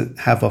he doesn't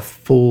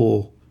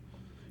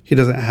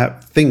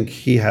think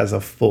he has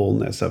a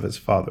fullness of his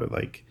father.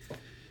 Like,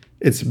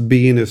 it's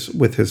being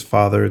with his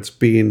father, it's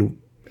being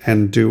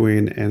and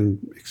doing and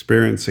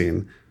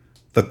experiencing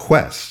the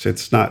quest.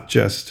 It's not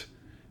just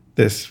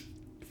this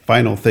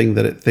final thing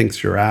that it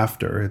thinks you're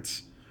after.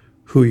 It's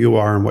who you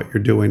are and what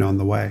you're doing on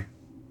the way.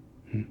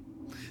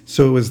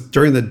 So it was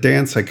during the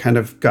dance I kind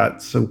of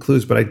got some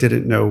clues, but I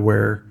didn't know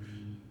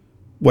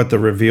what the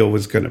reveal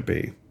was going to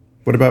be.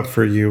 What about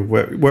for you?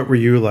 What were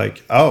you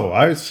like, oh,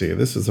 I see,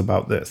 this is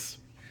about this?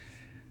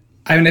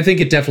 I mean, I think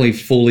it definitely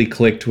fully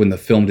clicked when the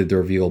film did the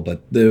reveal,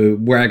 but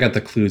where I got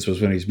the clues was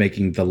when he's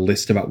making the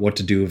list about what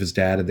to do with his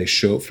dad, and they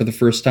show it for the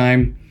first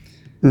time.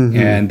 Mm-hmm.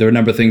 And there were a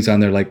number of things on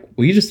there like,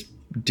 well, you just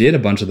did a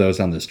bunch of those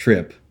on this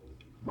trip,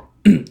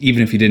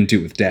 even if you didn't do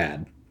it with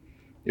dad.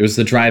 It was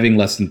the driving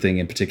lesson thing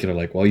in particular,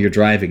 like, well, you're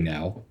driving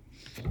now.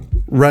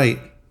 Right.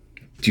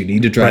 Do you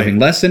need a driving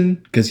lesson?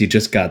 Because you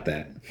just got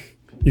that.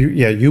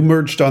 You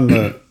merged on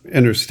the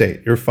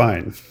interstate. You're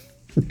fine.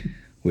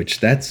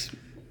 Which, that's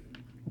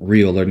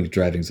real learning to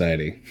drive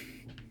anxiety.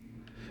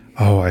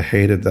 Oh, I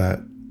hated that.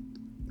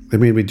 They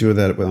made me do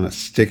that on a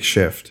stick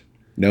shift.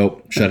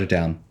 Nope, shut it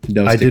down.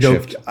 No stick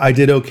shift. I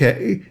did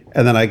okay,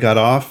 and then I got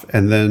off,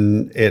 and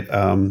then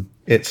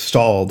it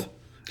stalled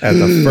at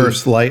the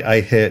first light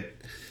I hit.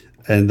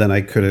 And then I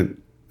couldn't.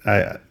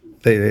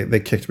 They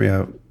kicked me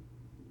out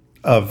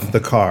of the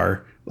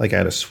car. Like, I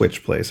had to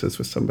switch places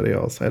with somebody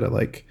else. I had to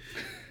like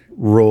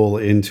roll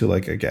into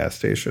like a gas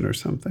station or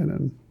something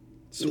and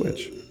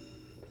switch.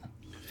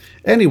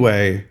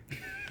 Anyway,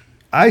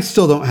 I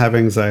still don't have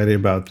anxiety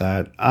about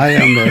that. I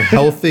am a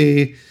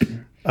healthy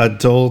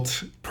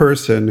adult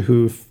person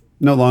who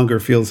no longer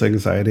feels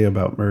anxiety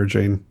about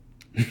merging.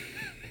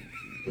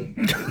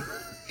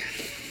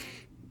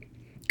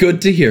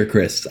 Good to hear,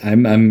 Chris.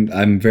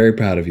 I'm very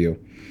proud of you.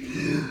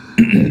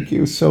 Thank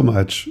you so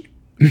much.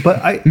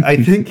 But I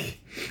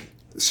think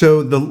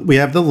so. We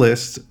have the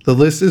list. The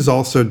list is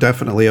also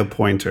definitely a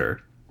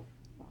pointer.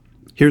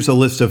 Here's a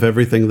list of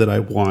everything that I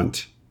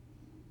want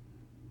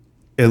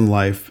in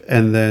life,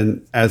 and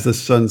then as the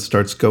sun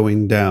starts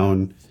going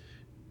down,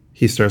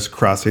 he starts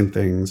crossing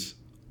things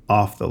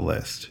off the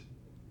list.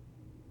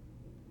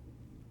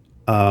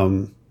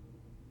 And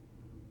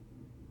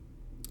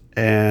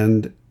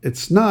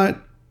it's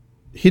not.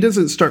 He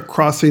doesn't start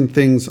crossing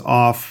things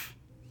off.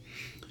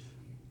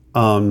 He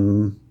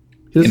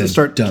doesn't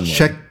start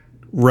check.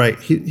 Right.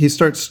 He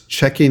starts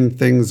checking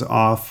things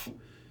off.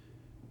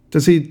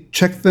 Does he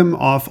check them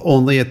off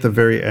only at the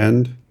very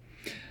end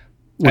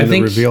when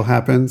the reveal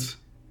happens?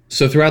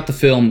 So throughout the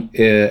film,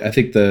 I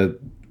think the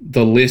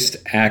list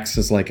acts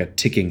as like a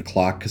ticking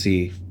clock, because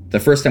the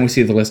first time we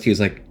see the list, he was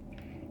like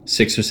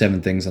 6 or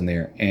 7 things on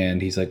there,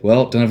 and he's like,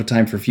 well, don't have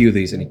time for a few of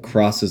these, and he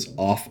crosses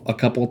off a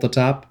couple at the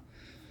top.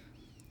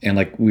 And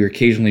like, we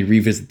occasionally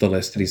revisit the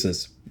list, and he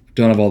says,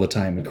 don't have all the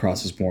time, and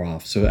crosses more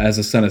off. So as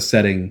the sun is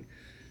setting,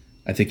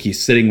 I think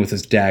he's sitting with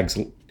his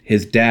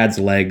dad's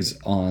legs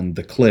on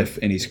the cliff,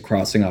 and he's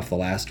crossing off the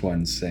last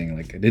one, saying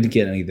like, I didn't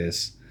get any of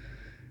this.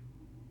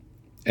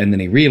 And then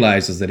he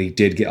realizes that he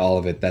did get all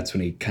of it. That's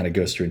when he kind of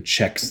goes through and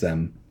checks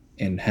them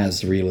and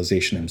has the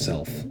realization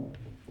himself.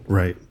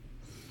 Right.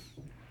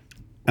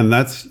 And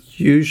that's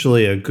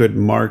usually a good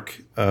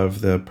mark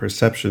of the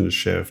perception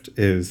shift,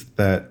 is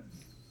that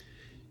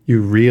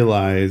you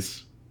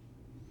realize,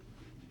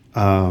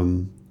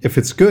 if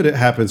it's good, it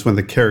happens when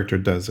the character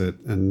does it.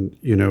 And,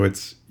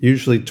 it's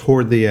usually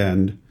toward the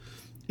end,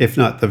 if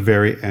not the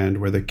very end,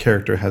 where the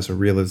character has a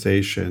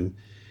realization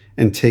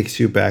and takes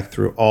you back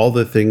through all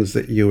the things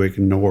that you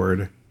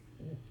ignored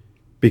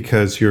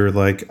because you're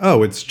like,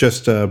 oh, it's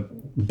just a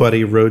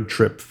buddy road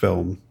trip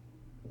film.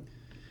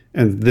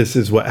 And this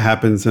is what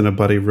happens in a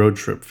buddy road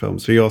trip film.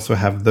 So you also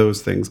have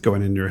those things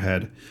going in your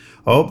head.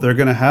 Oh, they're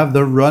going to have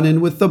the run-in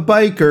with the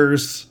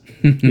bikers.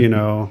 You're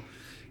going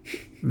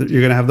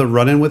to have the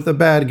run-in with the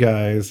bad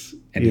guys.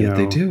 And yet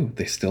they do.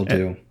 They still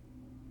do.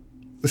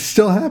 It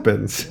still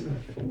happens.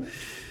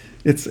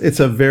 It's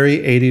a very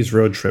 80s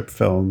road trip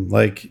film.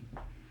 Like,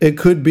 it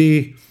could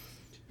be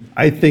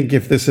I think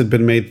if this had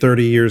been made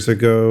 30 years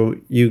ago,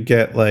 you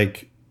get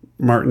like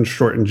Martin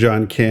Short and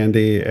John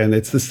Candy, and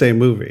it's the same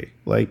movie.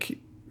 Like,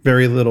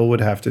 very little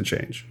would have to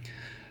change.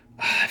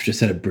 I've just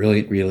had a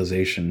brilliant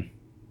realization.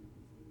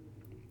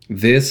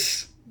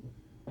 This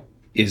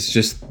is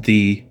just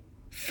the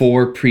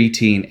for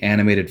preteen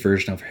animated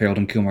version of Harold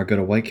and Kumar Go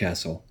to White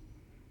Castle.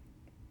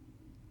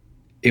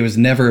 It was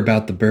never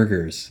about the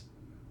burgers.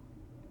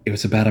 It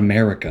was about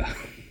America.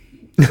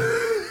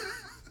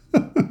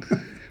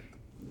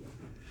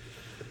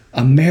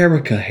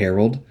 America,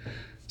 Harold.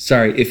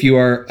 Sorry, if you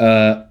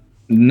are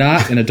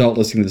not an adult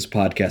listening to this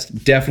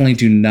podcast, definitely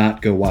do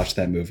not go watch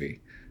that movie.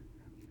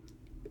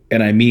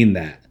 And I mean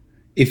that.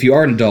 If you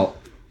are an adult,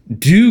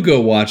 do go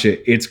watch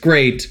it. It's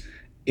great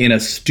in a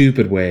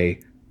stupid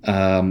way.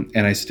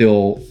 And I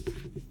still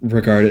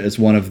regard it as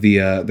one of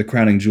the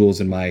crowning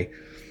jewels in my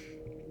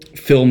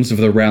films of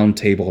the round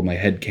table in my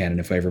headcanon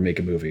if I ever make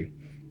a movie.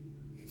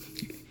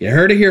 You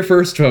heard it here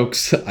first,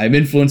 folks. I'm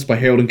influenced by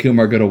Harold and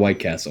Kumar Go to White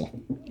Castle.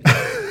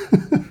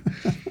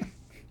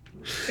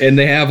 And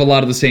they have a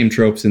lot of the same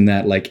tropes in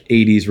that like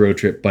 80s road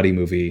trip buddy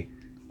movie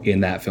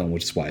in that film,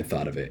 which is why I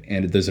thought of it.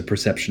 And there's a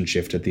perception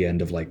shift at the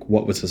end of like,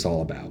 what was this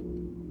all about?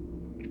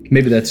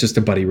 Maybe that's just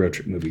a buddy road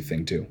trip movie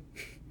thing too.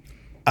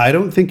 I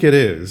don't think it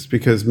is,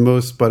 because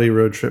most buddy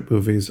road trip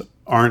movies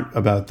aren't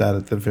about that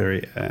at the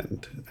very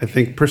end. I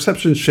think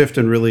perception shift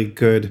and really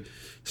good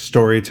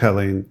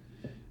storytelling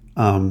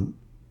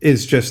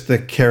is just the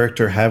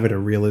character having a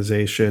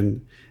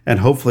realization, and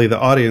hopefully the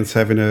audience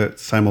having a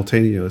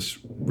simultaneous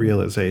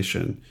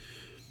realization.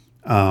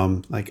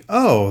 Like,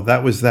 oh,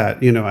 that was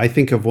that. You know, I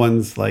think of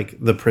ones like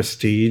The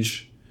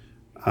Prestige,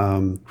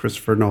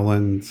 Christopher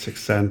Nolan,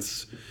 Sixth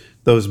Sense,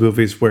 those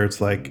movies where it's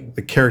like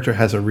the character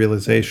has a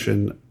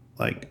realization,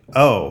 like,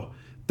 oh,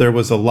 there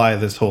was a lie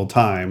this whole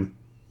time,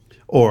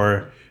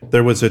 or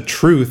there was a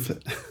truth.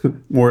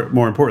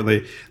 more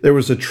importantly, there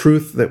was a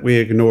truth that we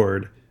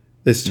ignored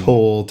this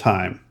whole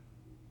time,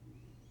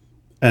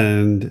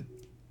 and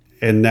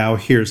now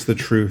here's the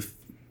truth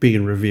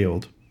being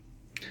revealed.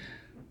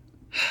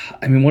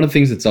 I mean, one of the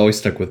things that's always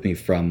stuck with me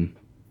from,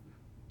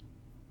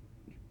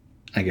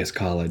 I guess,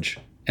 college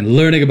and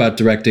learning about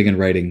directing and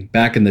writing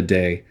back in the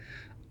day,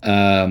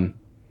 at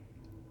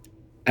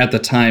the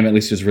time, at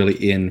least, it was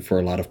really in for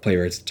a lot of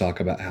playwrights to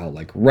talk about how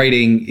like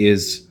writing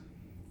is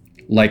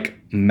like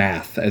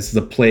math. As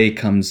the play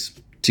comes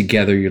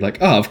together, you're like,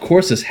 oh, of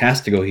course this has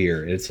to go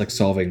here. It's like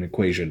solving an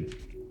equation.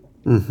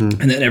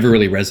 Mm-hmm. And that never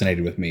really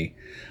resonated with me.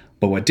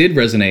 But what did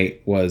resonate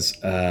was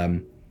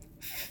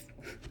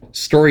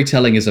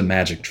storytelling is a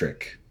magic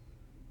trick.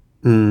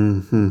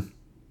 Mm-hmm.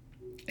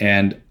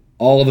 And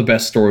all of the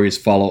best stories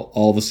follow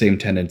all the same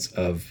tenets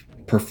of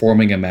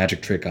performing a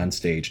magic trick on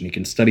stage. And you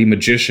can study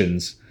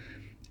magicians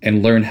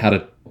and learn how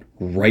to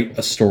write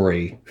a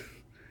story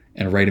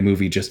and write a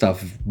movie just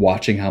off of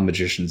watching how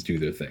magicians do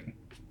their thing.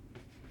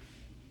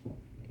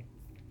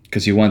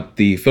 Because you want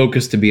the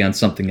focus to be on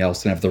something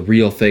else and have the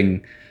real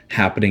thing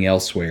happening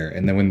elsewhere.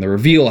 And then when the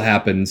reveal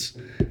happens,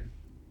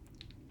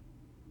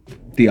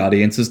 the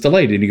audience is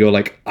delighted. And you go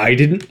like, I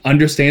didn't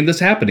understand this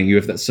happening. You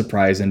have that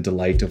surprise and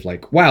delight of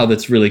like, wow,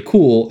 that's really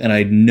cool. And I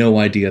had no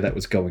idea that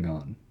was going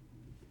on.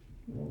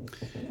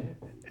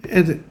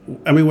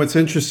 And I mean, what's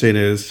interesting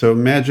is, so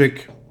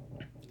magic,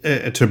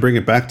 to bring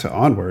it back to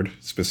Onward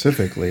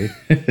specifically.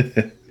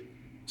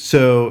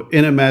 So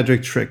in a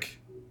magic trick,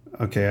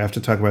 okay, I have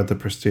to talk about The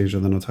Prestige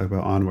and then I'll talk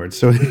about Onward.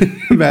 So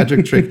in a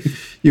magic trick,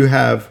 you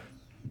have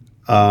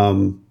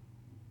the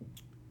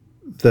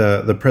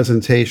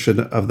presentation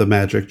of the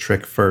magic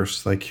trick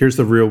first. Like, here's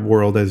the real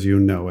world as you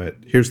know it.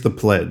 Here's the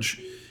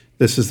pledge.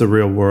 This is the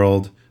real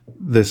world.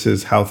 This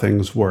is how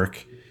things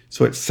work.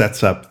 So it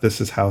sets up,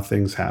 this is how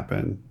things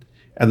happen.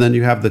 And then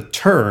you have the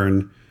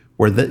turn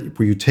where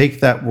you take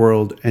that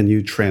world and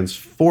you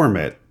transform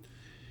it.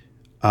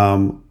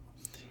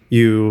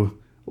 You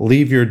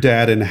leave your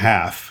dad in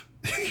half,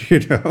 you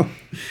know?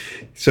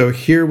 So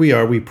here we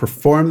are, we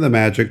perform the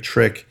magic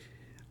trick,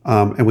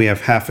 and we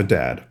have half a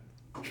dad.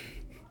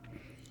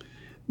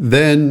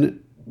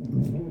 Then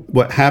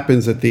what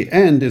happens at the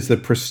end is the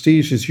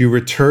Prestige is you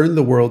return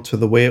the world to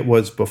the way it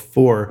was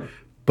before,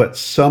 but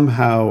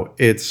somehow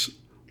it's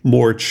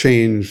more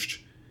changed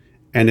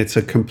and it's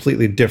a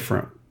completely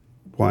different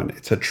one.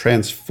 It's a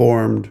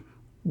transformed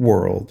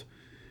world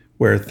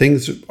where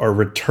things are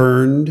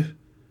returned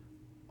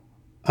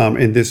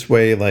in this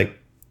way, like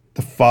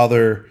the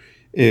father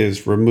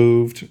is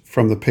removed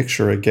from the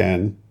picture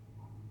again,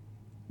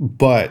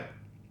 but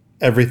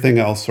everything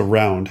else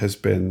around has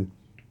been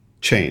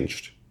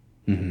changed.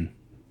 Mm-hmm.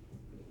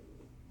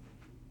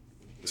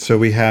 So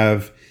we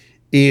have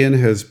Ian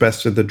has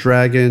bested the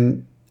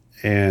dragon,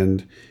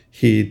 and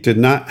he did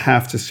not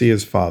have to see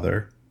his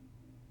father.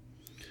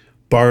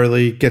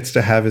 Barley gets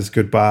to have his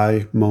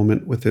goodbye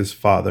moment with his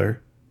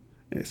father.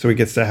 So he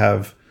gets to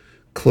have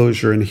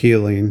closure and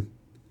healing.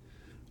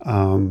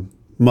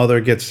 Mother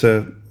gets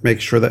to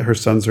make sure that her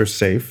sons are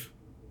safe,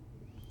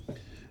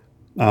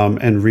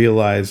 and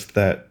realize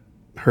that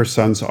her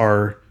sons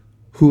are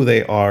who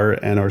they are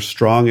and are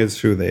strong as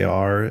who they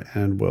are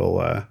and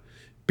will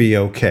be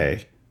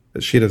okay.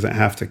 That she doesn't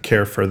have to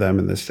care for them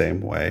in the same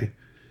way.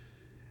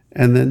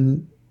 And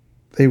then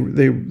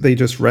they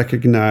just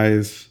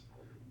recognize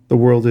the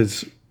world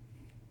is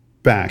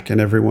back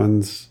and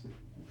everyone's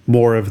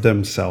more of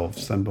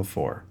themselves than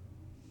before.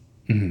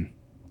 Mm-hmm.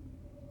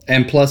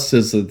 And plus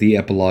is the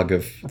epilogue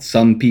of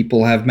some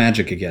people have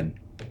magic again.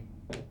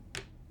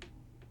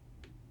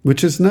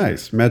 Which is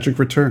nice. Magic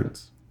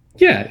returns.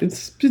 Yeah,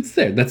 it's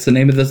there. That's the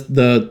name of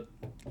the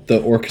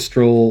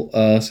orchestral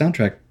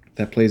soundtrack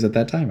that plays at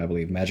that time, I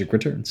believe. Magic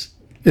Returns.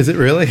 Is it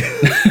really?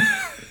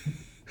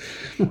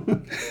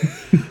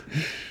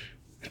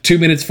 2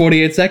 minutes,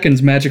 48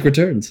 seconds, Magic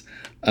Returns.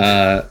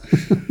 Yeah,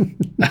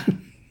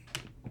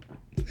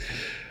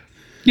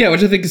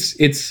 which I think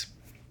it's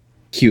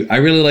cute. I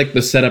really like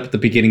the setup at the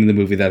beginning of the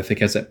movie that I think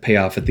has that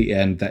payoff at the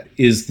end that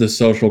is the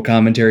social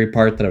commentary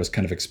part that I was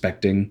kind of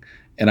expecting.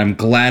 And I'm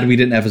glad we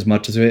didn't have as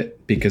much of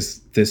it,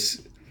 because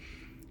this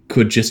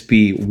could just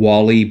be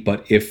WALL-E,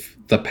 but if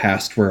the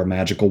past were a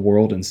magical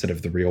world instead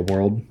of the real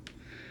world.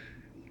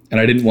 And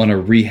I didn't want a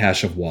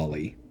rehash of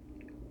WALL-E.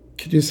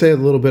 Could you say a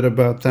little bit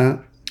about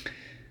that?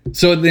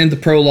 So in the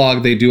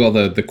prologue, they do all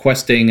the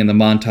questing and the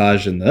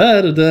montage and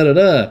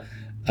the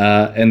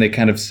and they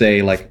kind of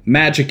say, like,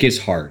 magic is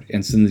hard.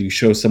 And so then you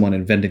show someone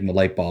inventing the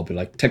light bulb. But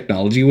like,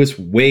 technology was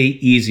way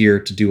easier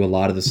to do a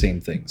lot of the same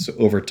things. So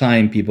over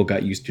time, people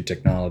got used to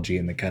technology,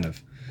 and they kind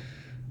of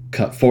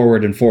cut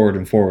forward and forward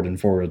and forward and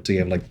forward. So you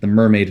have like the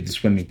mermaid at the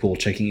swimming pool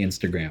checking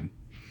Instagram.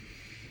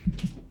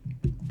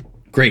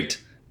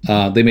 Great.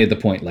 They made the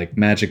point, like,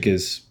 magic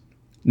is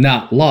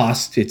not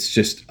lost. It's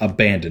just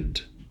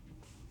abandoned.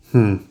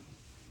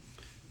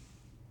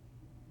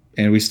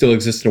 And we still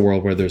exist in a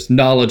world where there's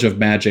knowledge of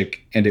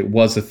magic and it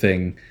was a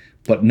thing,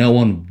 but no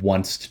one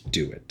wants to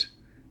do it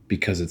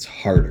because it's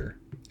harder.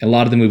 And a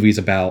lot of the movie is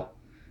about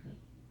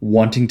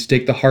wanting to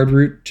take the hard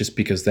route just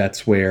because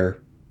that's where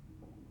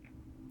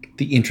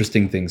the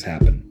interesting things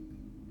happen.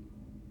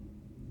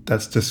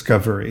 That's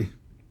discovery.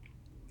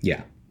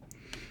 Yeah.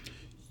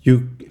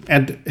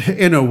 And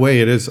in a way,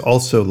 it is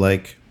also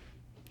like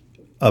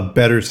a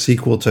better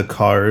sequel to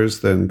Cars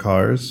than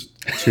Cars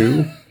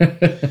 2.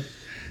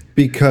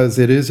 Because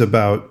it is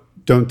about,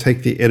 don't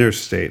take the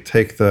interstate.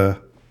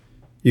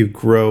 You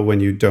grow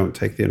when you don't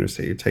take the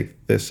interstate. You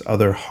take this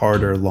other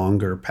harder,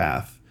 longer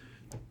path.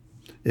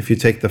 If you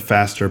take the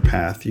faster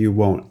path, you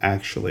won't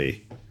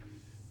actually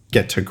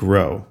get to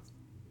grow.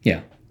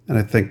 Yeah. And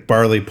I think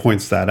Barley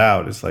points that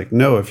out. It's like,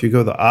 no, if you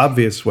go the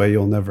obvious way,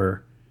 you'll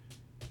never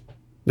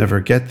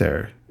get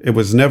there. It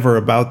was never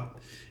about,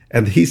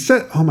 and he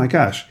said, oh my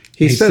gosh.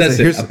 He says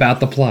it about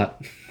the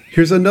plot.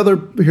 Here's another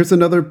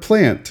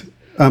plant.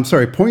 I'm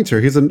sorry, pointer.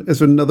 Here's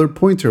another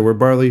pointer where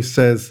Barley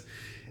says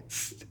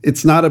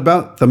it's not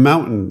about the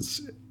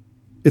mountains.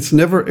 It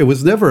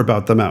was never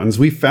about the mountains.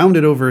 We found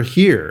it over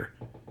here.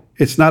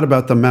 It's not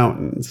about the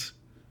mountains.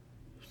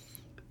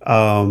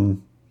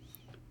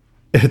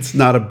 It's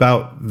not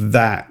about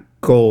that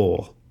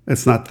goal.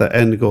 It's not the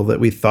end goal that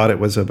we thought it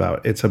was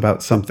about. It's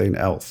about something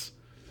else.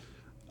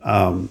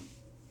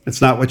 It's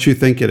not what you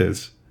think it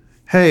is.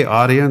 Hey,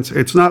 audience,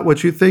 it's not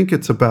what you think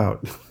it's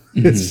about.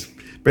 Mm-hmm. It's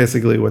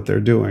basically what they're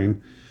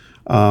doing.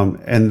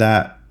 And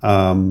that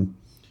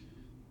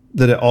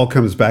it all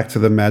comes back to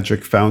the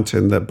magic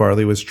fountain that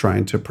Barley was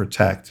trying to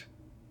protect.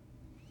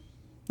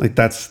 Like,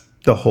 that's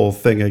the whole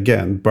thing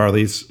again.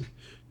 Barley's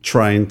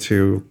trying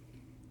to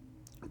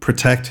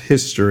protect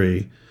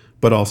history,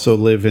 but also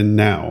live in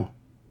now.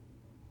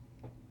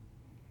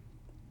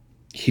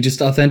 He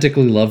just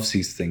authentically loves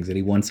these things, and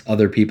he wants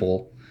other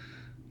people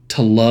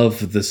to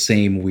love the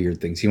same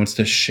weird things. He wants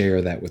to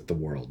share that with the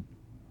world.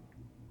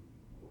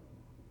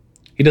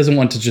 He doesn't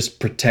want to just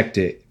protect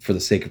it for the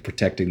sake of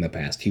protecting the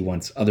past. He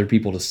wants other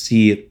people to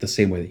see it the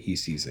same way that he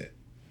sees it.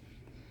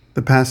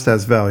 The past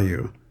has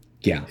value.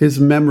 Yeah. His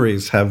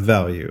memories have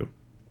value.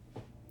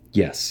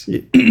 Yes.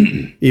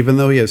 Even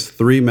though he has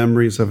 3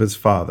 memories of his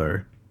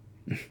father,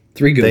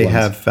 3 good ones. They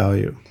have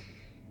value.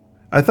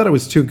 I thought it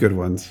was 2 good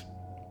ones.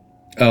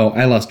 Oh,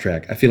 I lost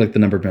track. I feel like the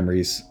number of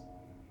memories.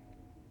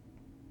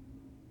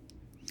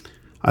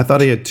 I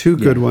thought he had 2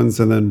 good ones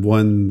and then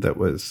 1 that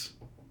was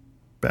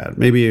bad.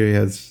 Maybe he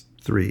has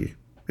 3.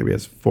 Maybe he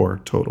has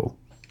 4 total.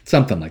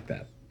 Something like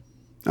that.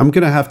 I'm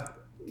going to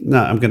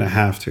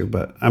have to,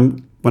 but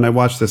when I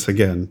watch this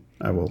again,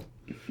 I will.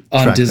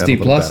 On Disney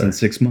Plus in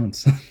 6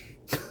 months.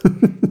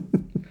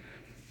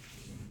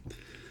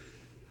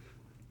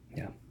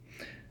 Yeah.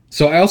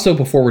 So I also,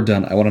 before we're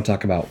done, I want to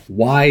talk about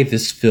why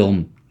this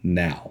film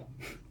now.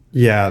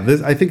 Yeah,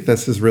 I think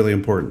this is really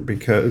important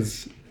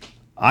because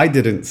I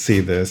didn't see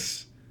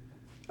this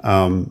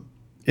in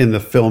the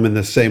film in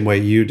the same way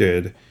you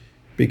did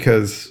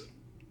because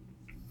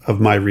of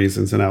my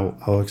reasons, and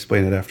I'll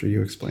explain it after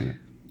you explain it.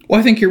 Well,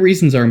 I think your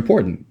reasons are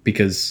important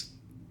because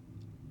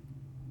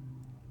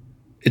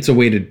it's a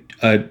way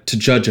to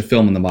judge a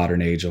film in the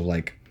modern age of,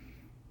 like,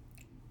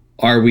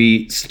 are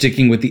we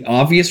sticking with the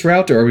obvious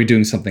route or are we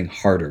doing something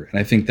harder? And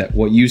I think that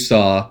what you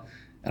saw,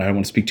 and I don't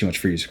want to speak too much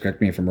for you, so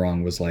correct me if I'm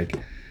wrong, was like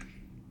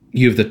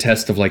you have the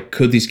test of like,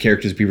 could these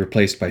characters be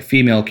replaced by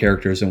female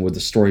characters, and would the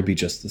story be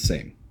just the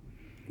same?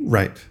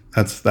 Right.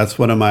 That's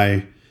one of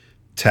my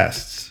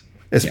tests,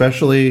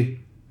 especially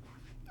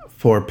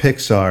for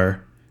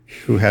Pixar,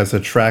 who has a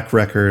track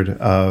record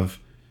of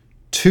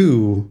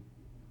 2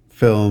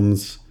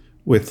 films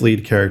with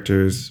lead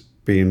characters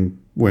being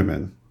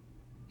women.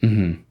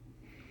 Mm-hmm.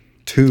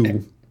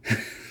 2.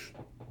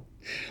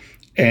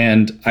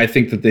 And I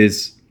think that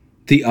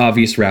the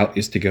obvious route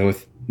is to go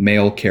with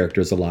male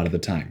characters a lot of the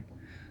time.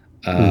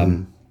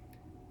 And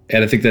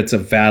I think that's a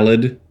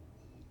valid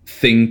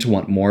thing to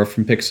want more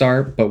from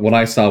Pixar. But what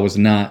I saw was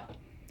not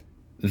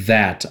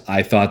that.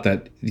 I thought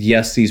that,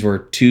 yes, these were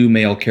 2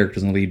 male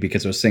characters in the lead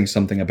because it was saying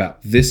something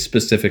about this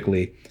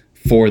specifically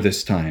for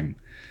this time.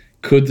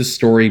 Could the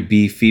story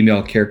be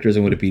female characters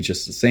and would it be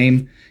just the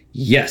same?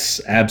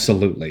 Yes,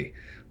 absolutely.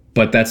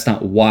 But that's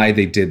not why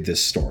they did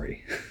this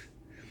story.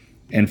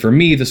 And for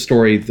me, the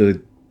story,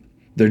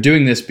 they're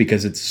doing this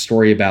because it's a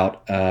story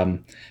about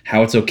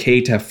how it's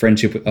okay to have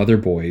friendship with other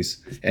boys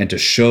and to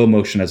show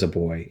emotion as a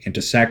boy and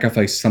to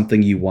sacrifice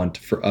something you want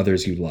for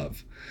others you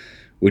love,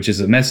 which is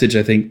a message,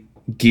 I think,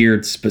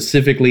 geared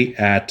specifically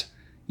at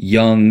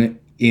young,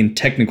 in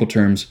technical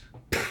terms,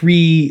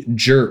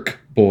 pre-jerk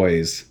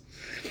boys.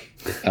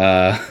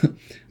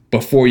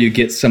 Before you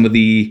get some of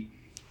the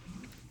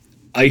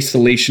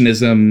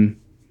isolationism,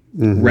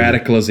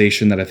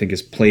 radicalization that I think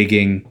is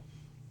plaguing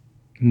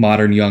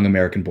modern young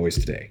American boys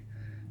today.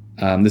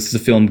 This is a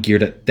film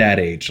geared at that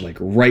age, like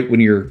right when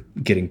you're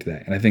getting to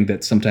that. And I think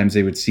that sometimes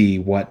they would see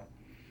what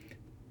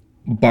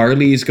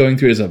Barley is going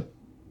through as a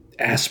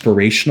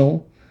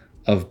aspirational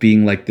of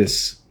being like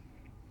this.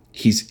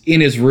 He's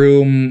in his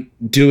room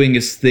doing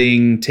his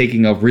thing,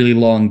 taking a really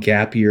long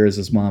gap year, as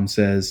his mom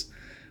says.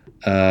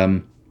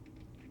 And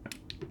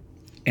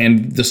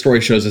the story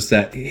shows us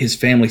that his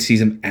family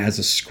sees him as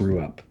a screw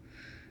up.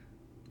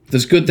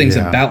 There's good things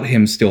about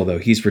him still, though.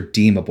 He's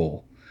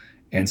redeemable.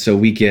 And so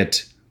we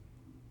get...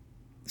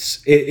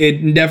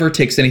 It never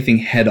takes anything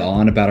head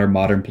on about our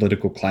modern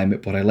political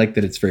climate, but I like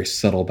that it's very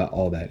subtle about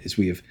all that. Is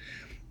we have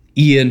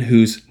Ian,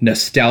 who's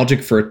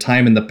nostalgic for a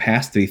time in the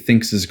past that he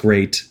thinks is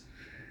great,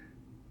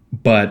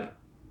 but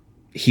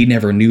he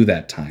never knew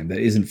that time. That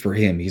isn't for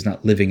him. He's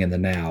not living in the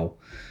now.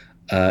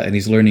 And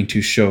he's learning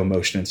to show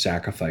emotion and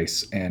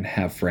sacrifice and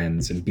have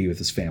friends and be with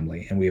his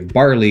family. And we have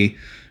Barley,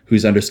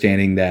 who's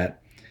understanding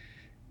that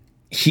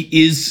he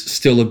is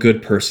still a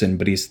good person,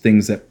 but he's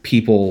things that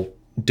people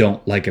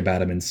don't like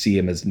about him and see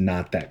him as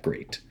not that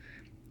great.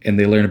 And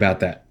they learn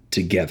about that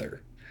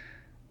together.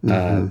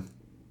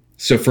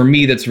 So for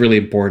me, that's really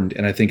important.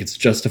 And I think it's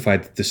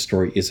justified that this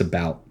story is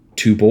about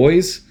 2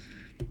 boys,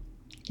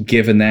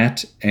 given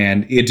that.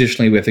 And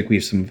additionally, I think we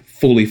have some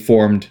fully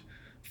formed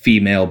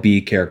female B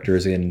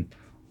characters in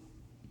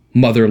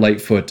Mother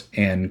Lightfoot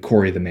and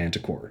Cory the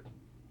Manticore.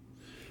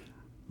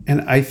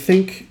 And I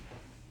think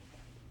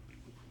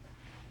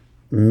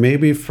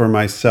maybe for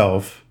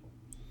myself,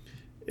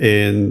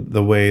 in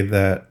the way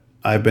that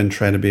I've been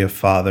trying to be a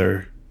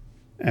father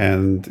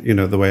and,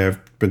 the way I've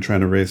been trying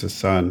to raise a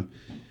son,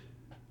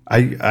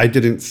 I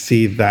didn't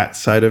see that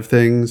side of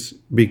things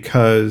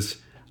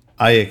because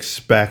I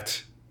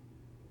expect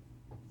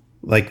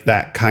like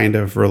that kind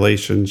of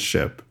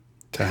relationship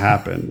to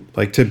happen,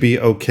 like to be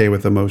okay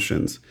with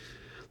emotions.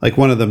 Like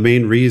one of the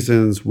main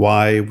reasons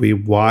why we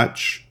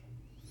watch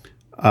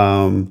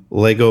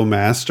Lego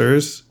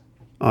Masters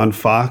on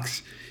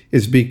Fox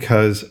is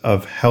because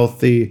of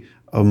healthy,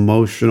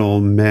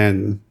 emotional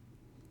men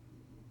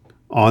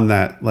on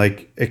that,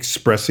 like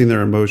expressing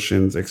their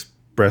emotions,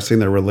 expressing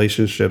their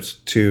relationships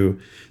to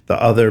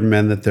the other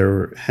men that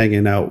they're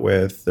hanging out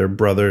with, their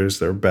brothers,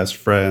 their best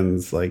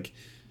friends. Like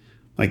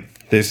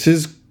this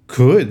is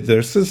good.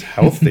 This is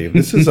healthy.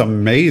 This is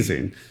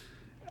amazing.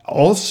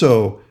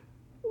 Also,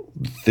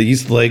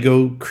 these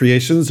Lego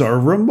creations are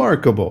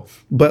remarkable,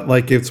 but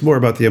like it's more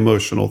about the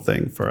emotional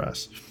thing for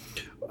us.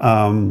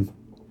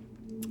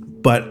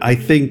 But I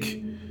think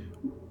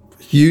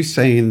you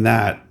saying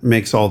that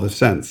makes all the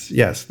sense.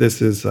 Yes,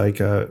 this is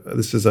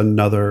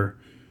another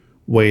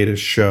way to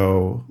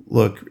show,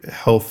 look,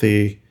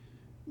 healthy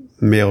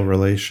male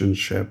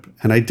relationship.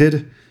 And I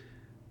did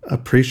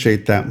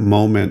appreciate that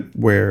moment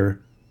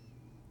where,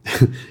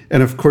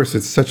 and of course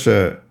it's such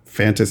a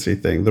fantasy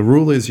thing. The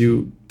rule is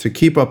to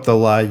keep up the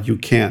lie, you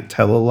can't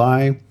tell a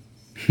lie.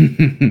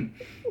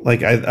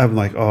 Like I'm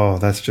like, oh,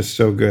 that's just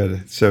so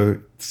good. So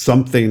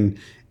something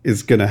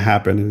is going to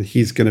happen and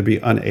he's going to be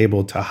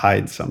unable to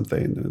hide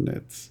something.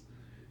 And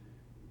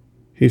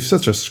he's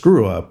such a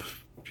screw up,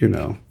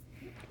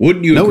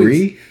 Wouldn't you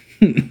agree?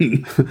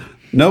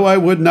 No, I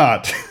would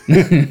not.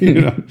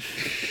 And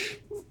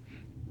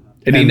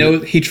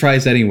he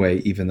tries anyway,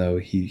 even though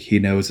he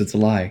knows it's a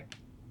lie.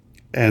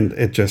 And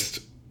it just,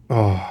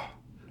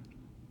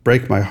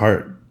 break my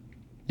heart.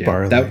 Yeah,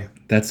 Barley.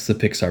 that's the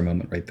Pixar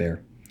moment right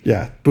there.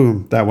 Yeah,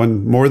 boom. That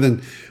one, more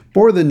than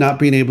not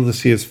being able to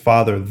see his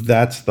father,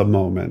 that's the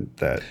moment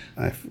that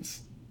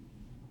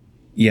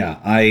Yeah,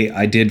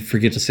 I did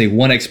forget to say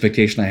one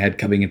expectation I had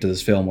coming into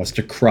this film was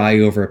to cry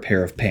over a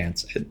pair of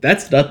pants.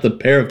 That's not the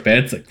pair of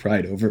pants I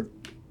cried over.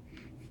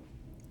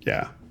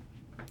 Yeah.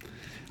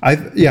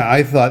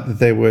 I thought that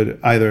they would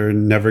either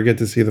never get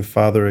to see the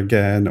father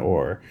again,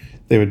 or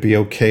they would be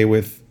okay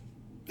with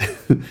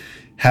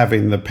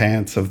having the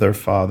pants of their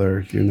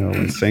father,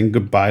 and saying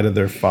goodbye to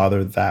their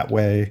father that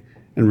way,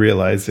 and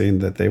realizing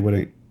that they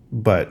wouldn't.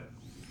 But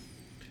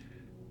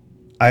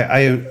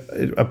I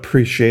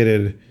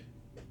appreciated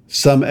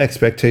some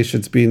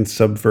expectations being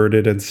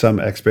subverted and some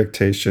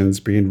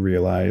expectations being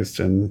realized,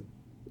 and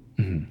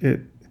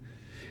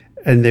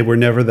and they were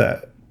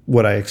never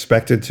what I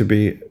expected to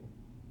be.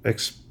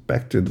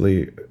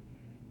 Expectedly,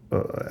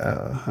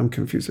 I'm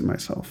confusing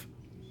myself.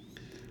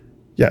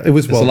 Yeah, it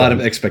was There's a lot of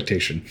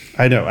expectation.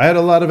 I know. I had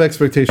a lot of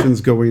expectations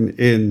going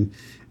in,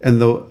 and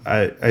though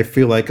I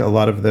feel like a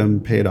lot of them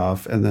paid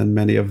off, and then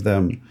many of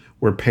them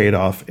were paid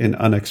off in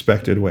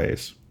unexpected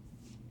ways.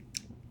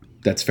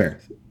 That's fair.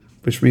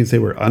 Which means they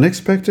were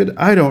unexpected?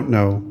 I don't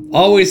know.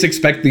 Always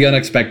expect the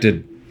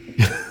unexpected.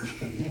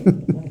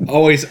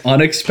 Always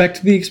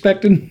unexpect the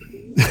expected?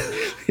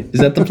 Is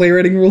that the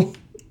playwriting rule?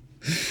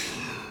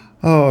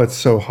 Oh, it's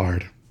so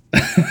hard.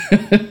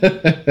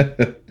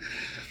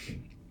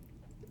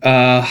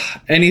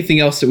 Anything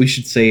else that we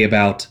should say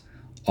about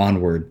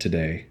Onward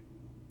today?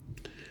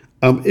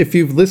 If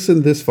you've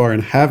listened this far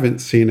and haven't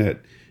seen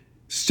it,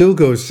 still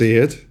go see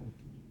it.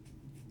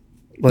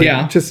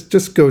 Yeah.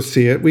 Just go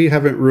see it. We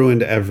haven't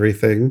ruined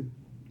everything.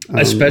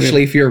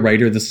 Especially if you're a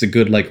writer, this is a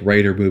good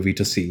writer movie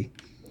to see.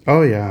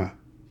 Oh yeah.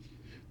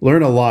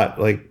 Learn a lot.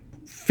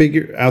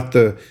 Figure out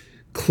the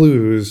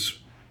clues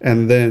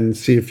and then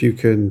see if you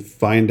can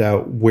find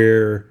out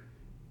where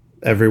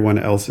everyone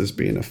else is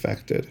being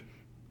affected.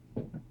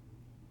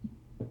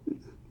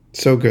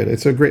 So good.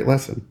 It's a great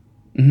lesson.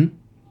 Mm-hmm.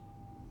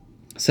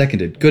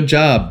 Seconded. Good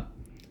job,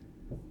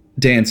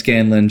 Dan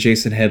Scanlon,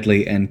 Jason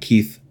Headley, and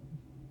Keith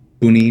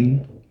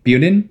Bunin.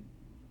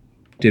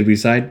 Did we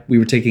decide? We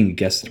were taking a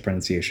guess at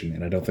pronunciation,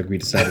 and I don't think we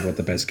decided what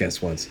the best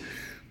guess was.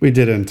 We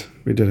didn't.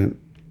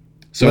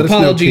 So Let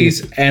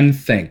apologies and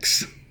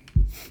thanks.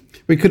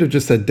 We could have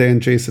just said Dan,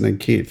 Jason, and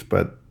Keith,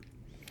 but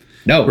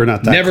no, we're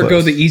not that never close.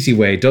 Go the easy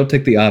way. Don't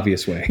take the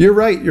obvious way. You're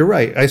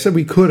right. I said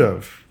we could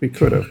have,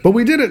 but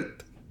we didn't.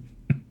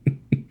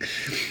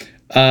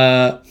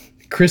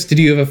 Chris, did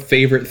you have a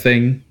favorite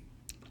thing?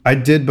 I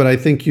did, but I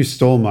think you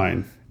stole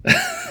mine.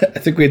 I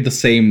think we had the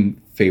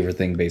same favorite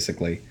thing,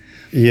 basically.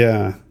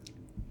 Yeah.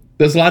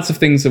 There's lots of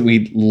things that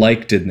we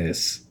liked in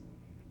this.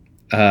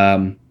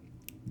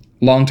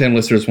 Longtime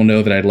listeners will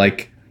know that I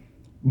like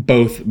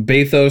both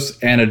bathos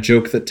and a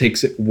joke that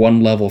takes it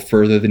one level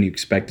further than you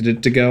expected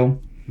it to go.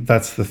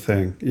 That's the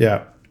thing.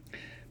 Yeah.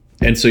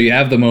 And so you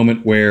have the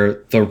moment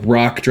where the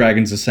rock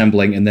dragon's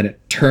assembling, and then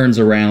it turns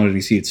around and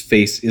you see its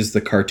face is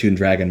the cartoon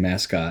dragon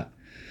mascot.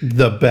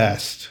 The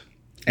best.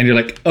 And you're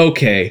like,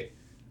 okay,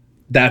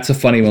 that's a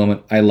funny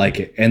moment. I like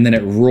it. And then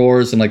it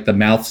roars and the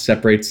mouth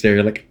separates there.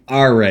 You're like,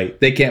 all right,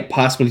 they can't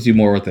possibly do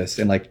more with this.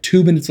 And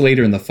 2 minutes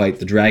later in the fight,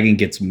 the dragon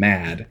gets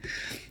mad.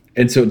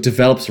 And so it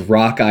develops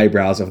rock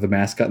eyebrows of the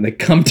mascot, and they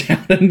come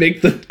down and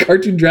make the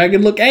cartoon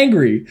dragon look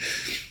angry.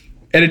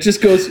 And it just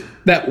goes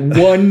that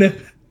one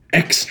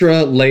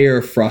extra layer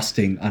of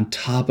frosting on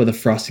top of the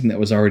frosting that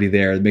was already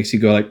there. It makes you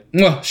go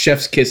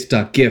chef's kiss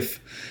gif.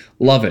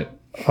 Love it.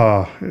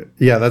 Oh,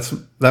 yeah,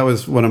 that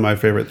was one of my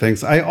favorite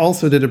things. I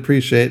also did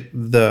appreciate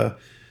the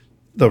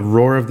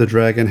roar of the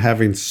dragon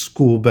having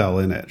school bell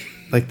in it.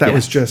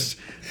 Was just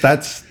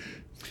that's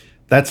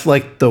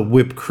like the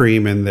whipped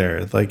cream in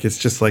there. It's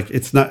just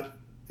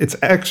it's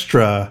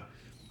extra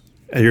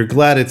and you're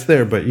glad it's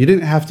there, but you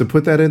didn't have to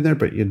put that in there,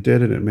 but you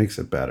did, and it makes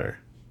it better.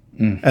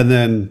 And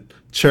then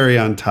cherry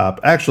on top.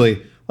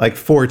 Actually,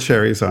 4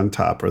 cherries on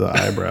top are the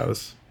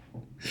eyebrows.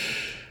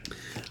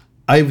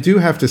 I do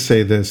have to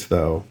say this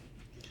though.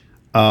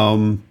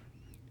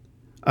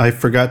 I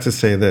forgot to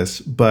say this,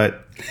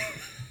 but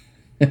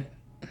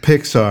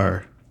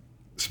Pixar,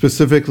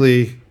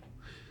 specifically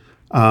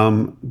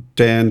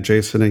Dan,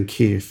 Jason, and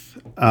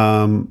Keith,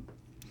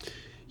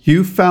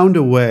 you found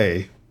a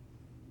way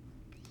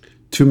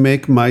to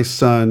make my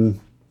son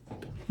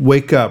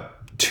wake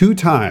up 2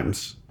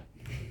 times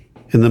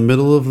in the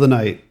middle of the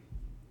night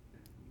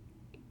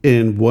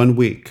in 1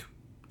 week.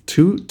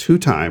 Two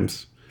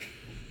times.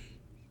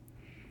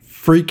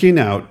 Freaking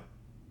out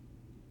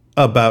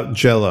about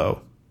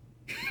Jell-O.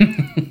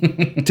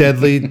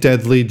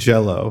 deadly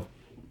Jell-O.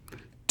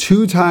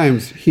 2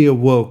 times he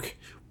awoke,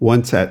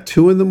 once at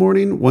 2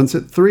 a.m, once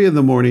at 3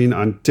 a.m,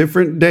 on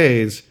different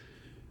days,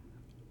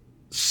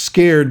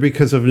 scared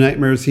because of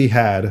nightmares he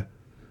had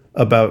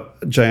about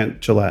a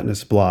giant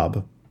gelatinous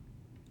blob.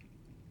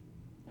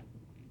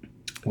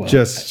 Well,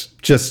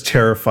 just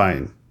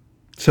terrifying.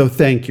 So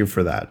thank you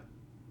for that.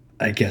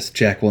 I guess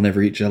Jack will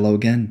never eat Jell-O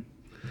again.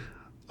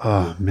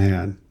 Oh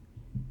man.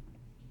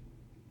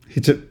 He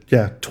took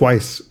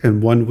twice in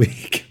 1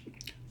 week.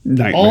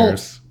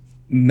 Nightmares. All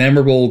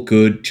memorable,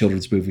 good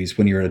children's movies.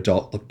 When you're an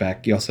adult, look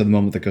back. You also have the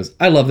moment that goes,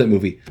 "I love that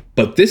movie,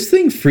 but this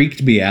thing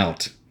freaked me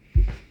out."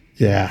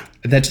 Yeah.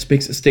 And that just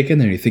makes it stick in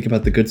there. You think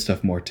about the good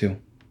stuff more too.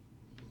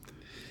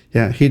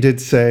 Yeah, he did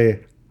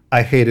say,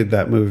 I hated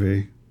that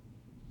movie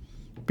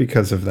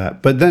because of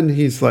that. But then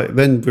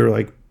then we were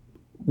like,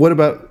 what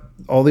about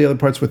all the other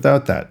parts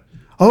without that?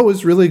 Oh, it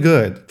was really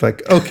good.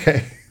 Like,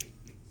 okay.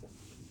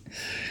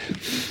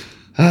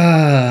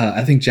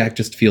 I think Jack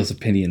just feels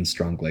opinions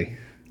strongly.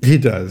 He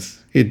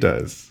does. He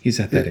does. He's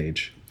at that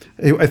age.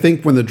 I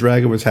think when the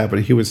dragon was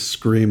happening, he was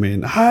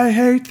screaming, I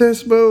hate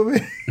this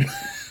movie.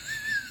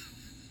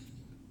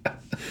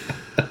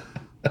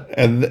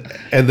 and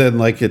then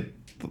like it,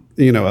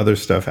 other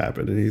stuff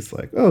happened and he's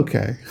like,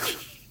 okay.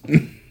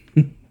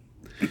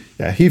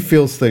 Yeah, he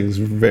feels things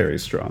very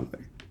strongly.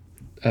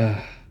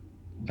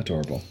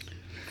 Adorable.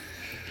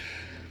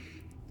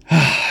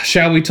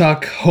 Shall we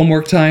talk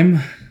homework time?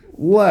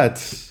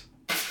 Let's.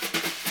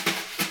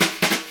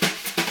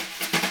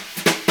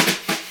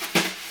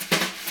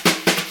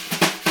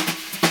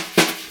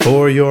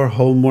 For your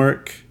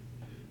homework,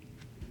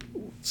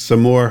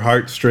 some more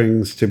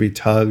heartstrings to be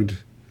tugged.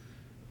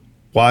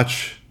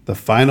 Watch the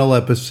final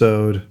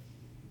episode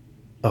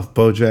of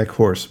BoJack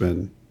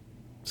Horseman,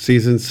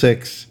 Season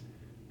 6,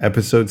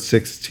 Episode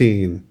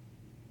 16,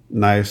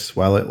 Nice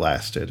While It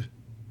Lasted.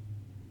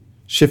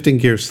 Shifting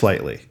gears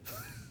slightly.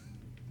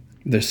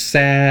 They're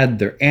sad,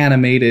 they're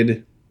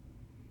animated.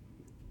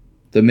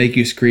 They make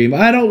you scream,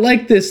 I don't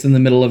like this in the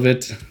middle of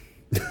it.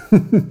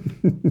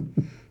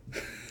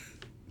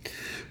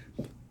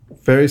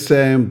 Very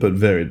same, but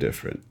very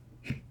different.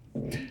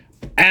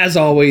 As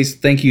always,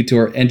 thank you to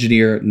our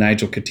engineer,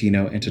 Nigel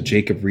Catino, and to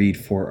Jacob Reed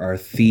for our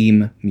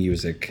theme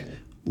music.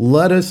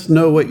 Let us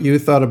know what you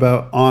thought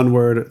about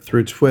Onward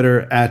through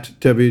Twitter at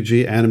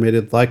WG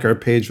Animated. Like our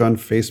page on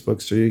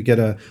Facebook so you get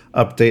an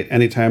update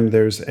anytime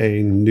there's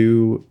a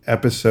new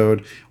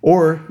episode.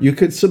 Or you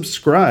could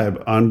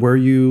subscribe on where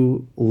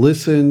you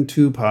listen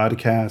to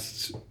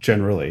podcasts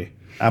generally.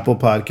 Apple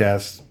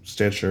Podcasts,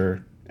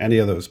 Stitcher, any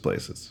of those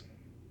places.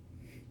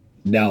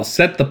 Now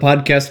set the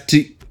podcast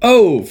to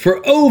O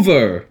for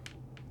over.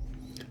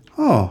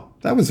 Oh,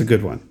 that was a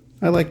good one.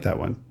 I like that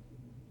one.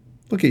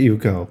 Look at you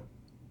go.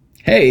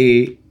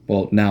 Hey,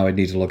 well, now I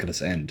need to look at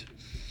this end.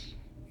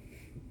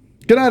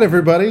 Good night,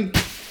 everybody.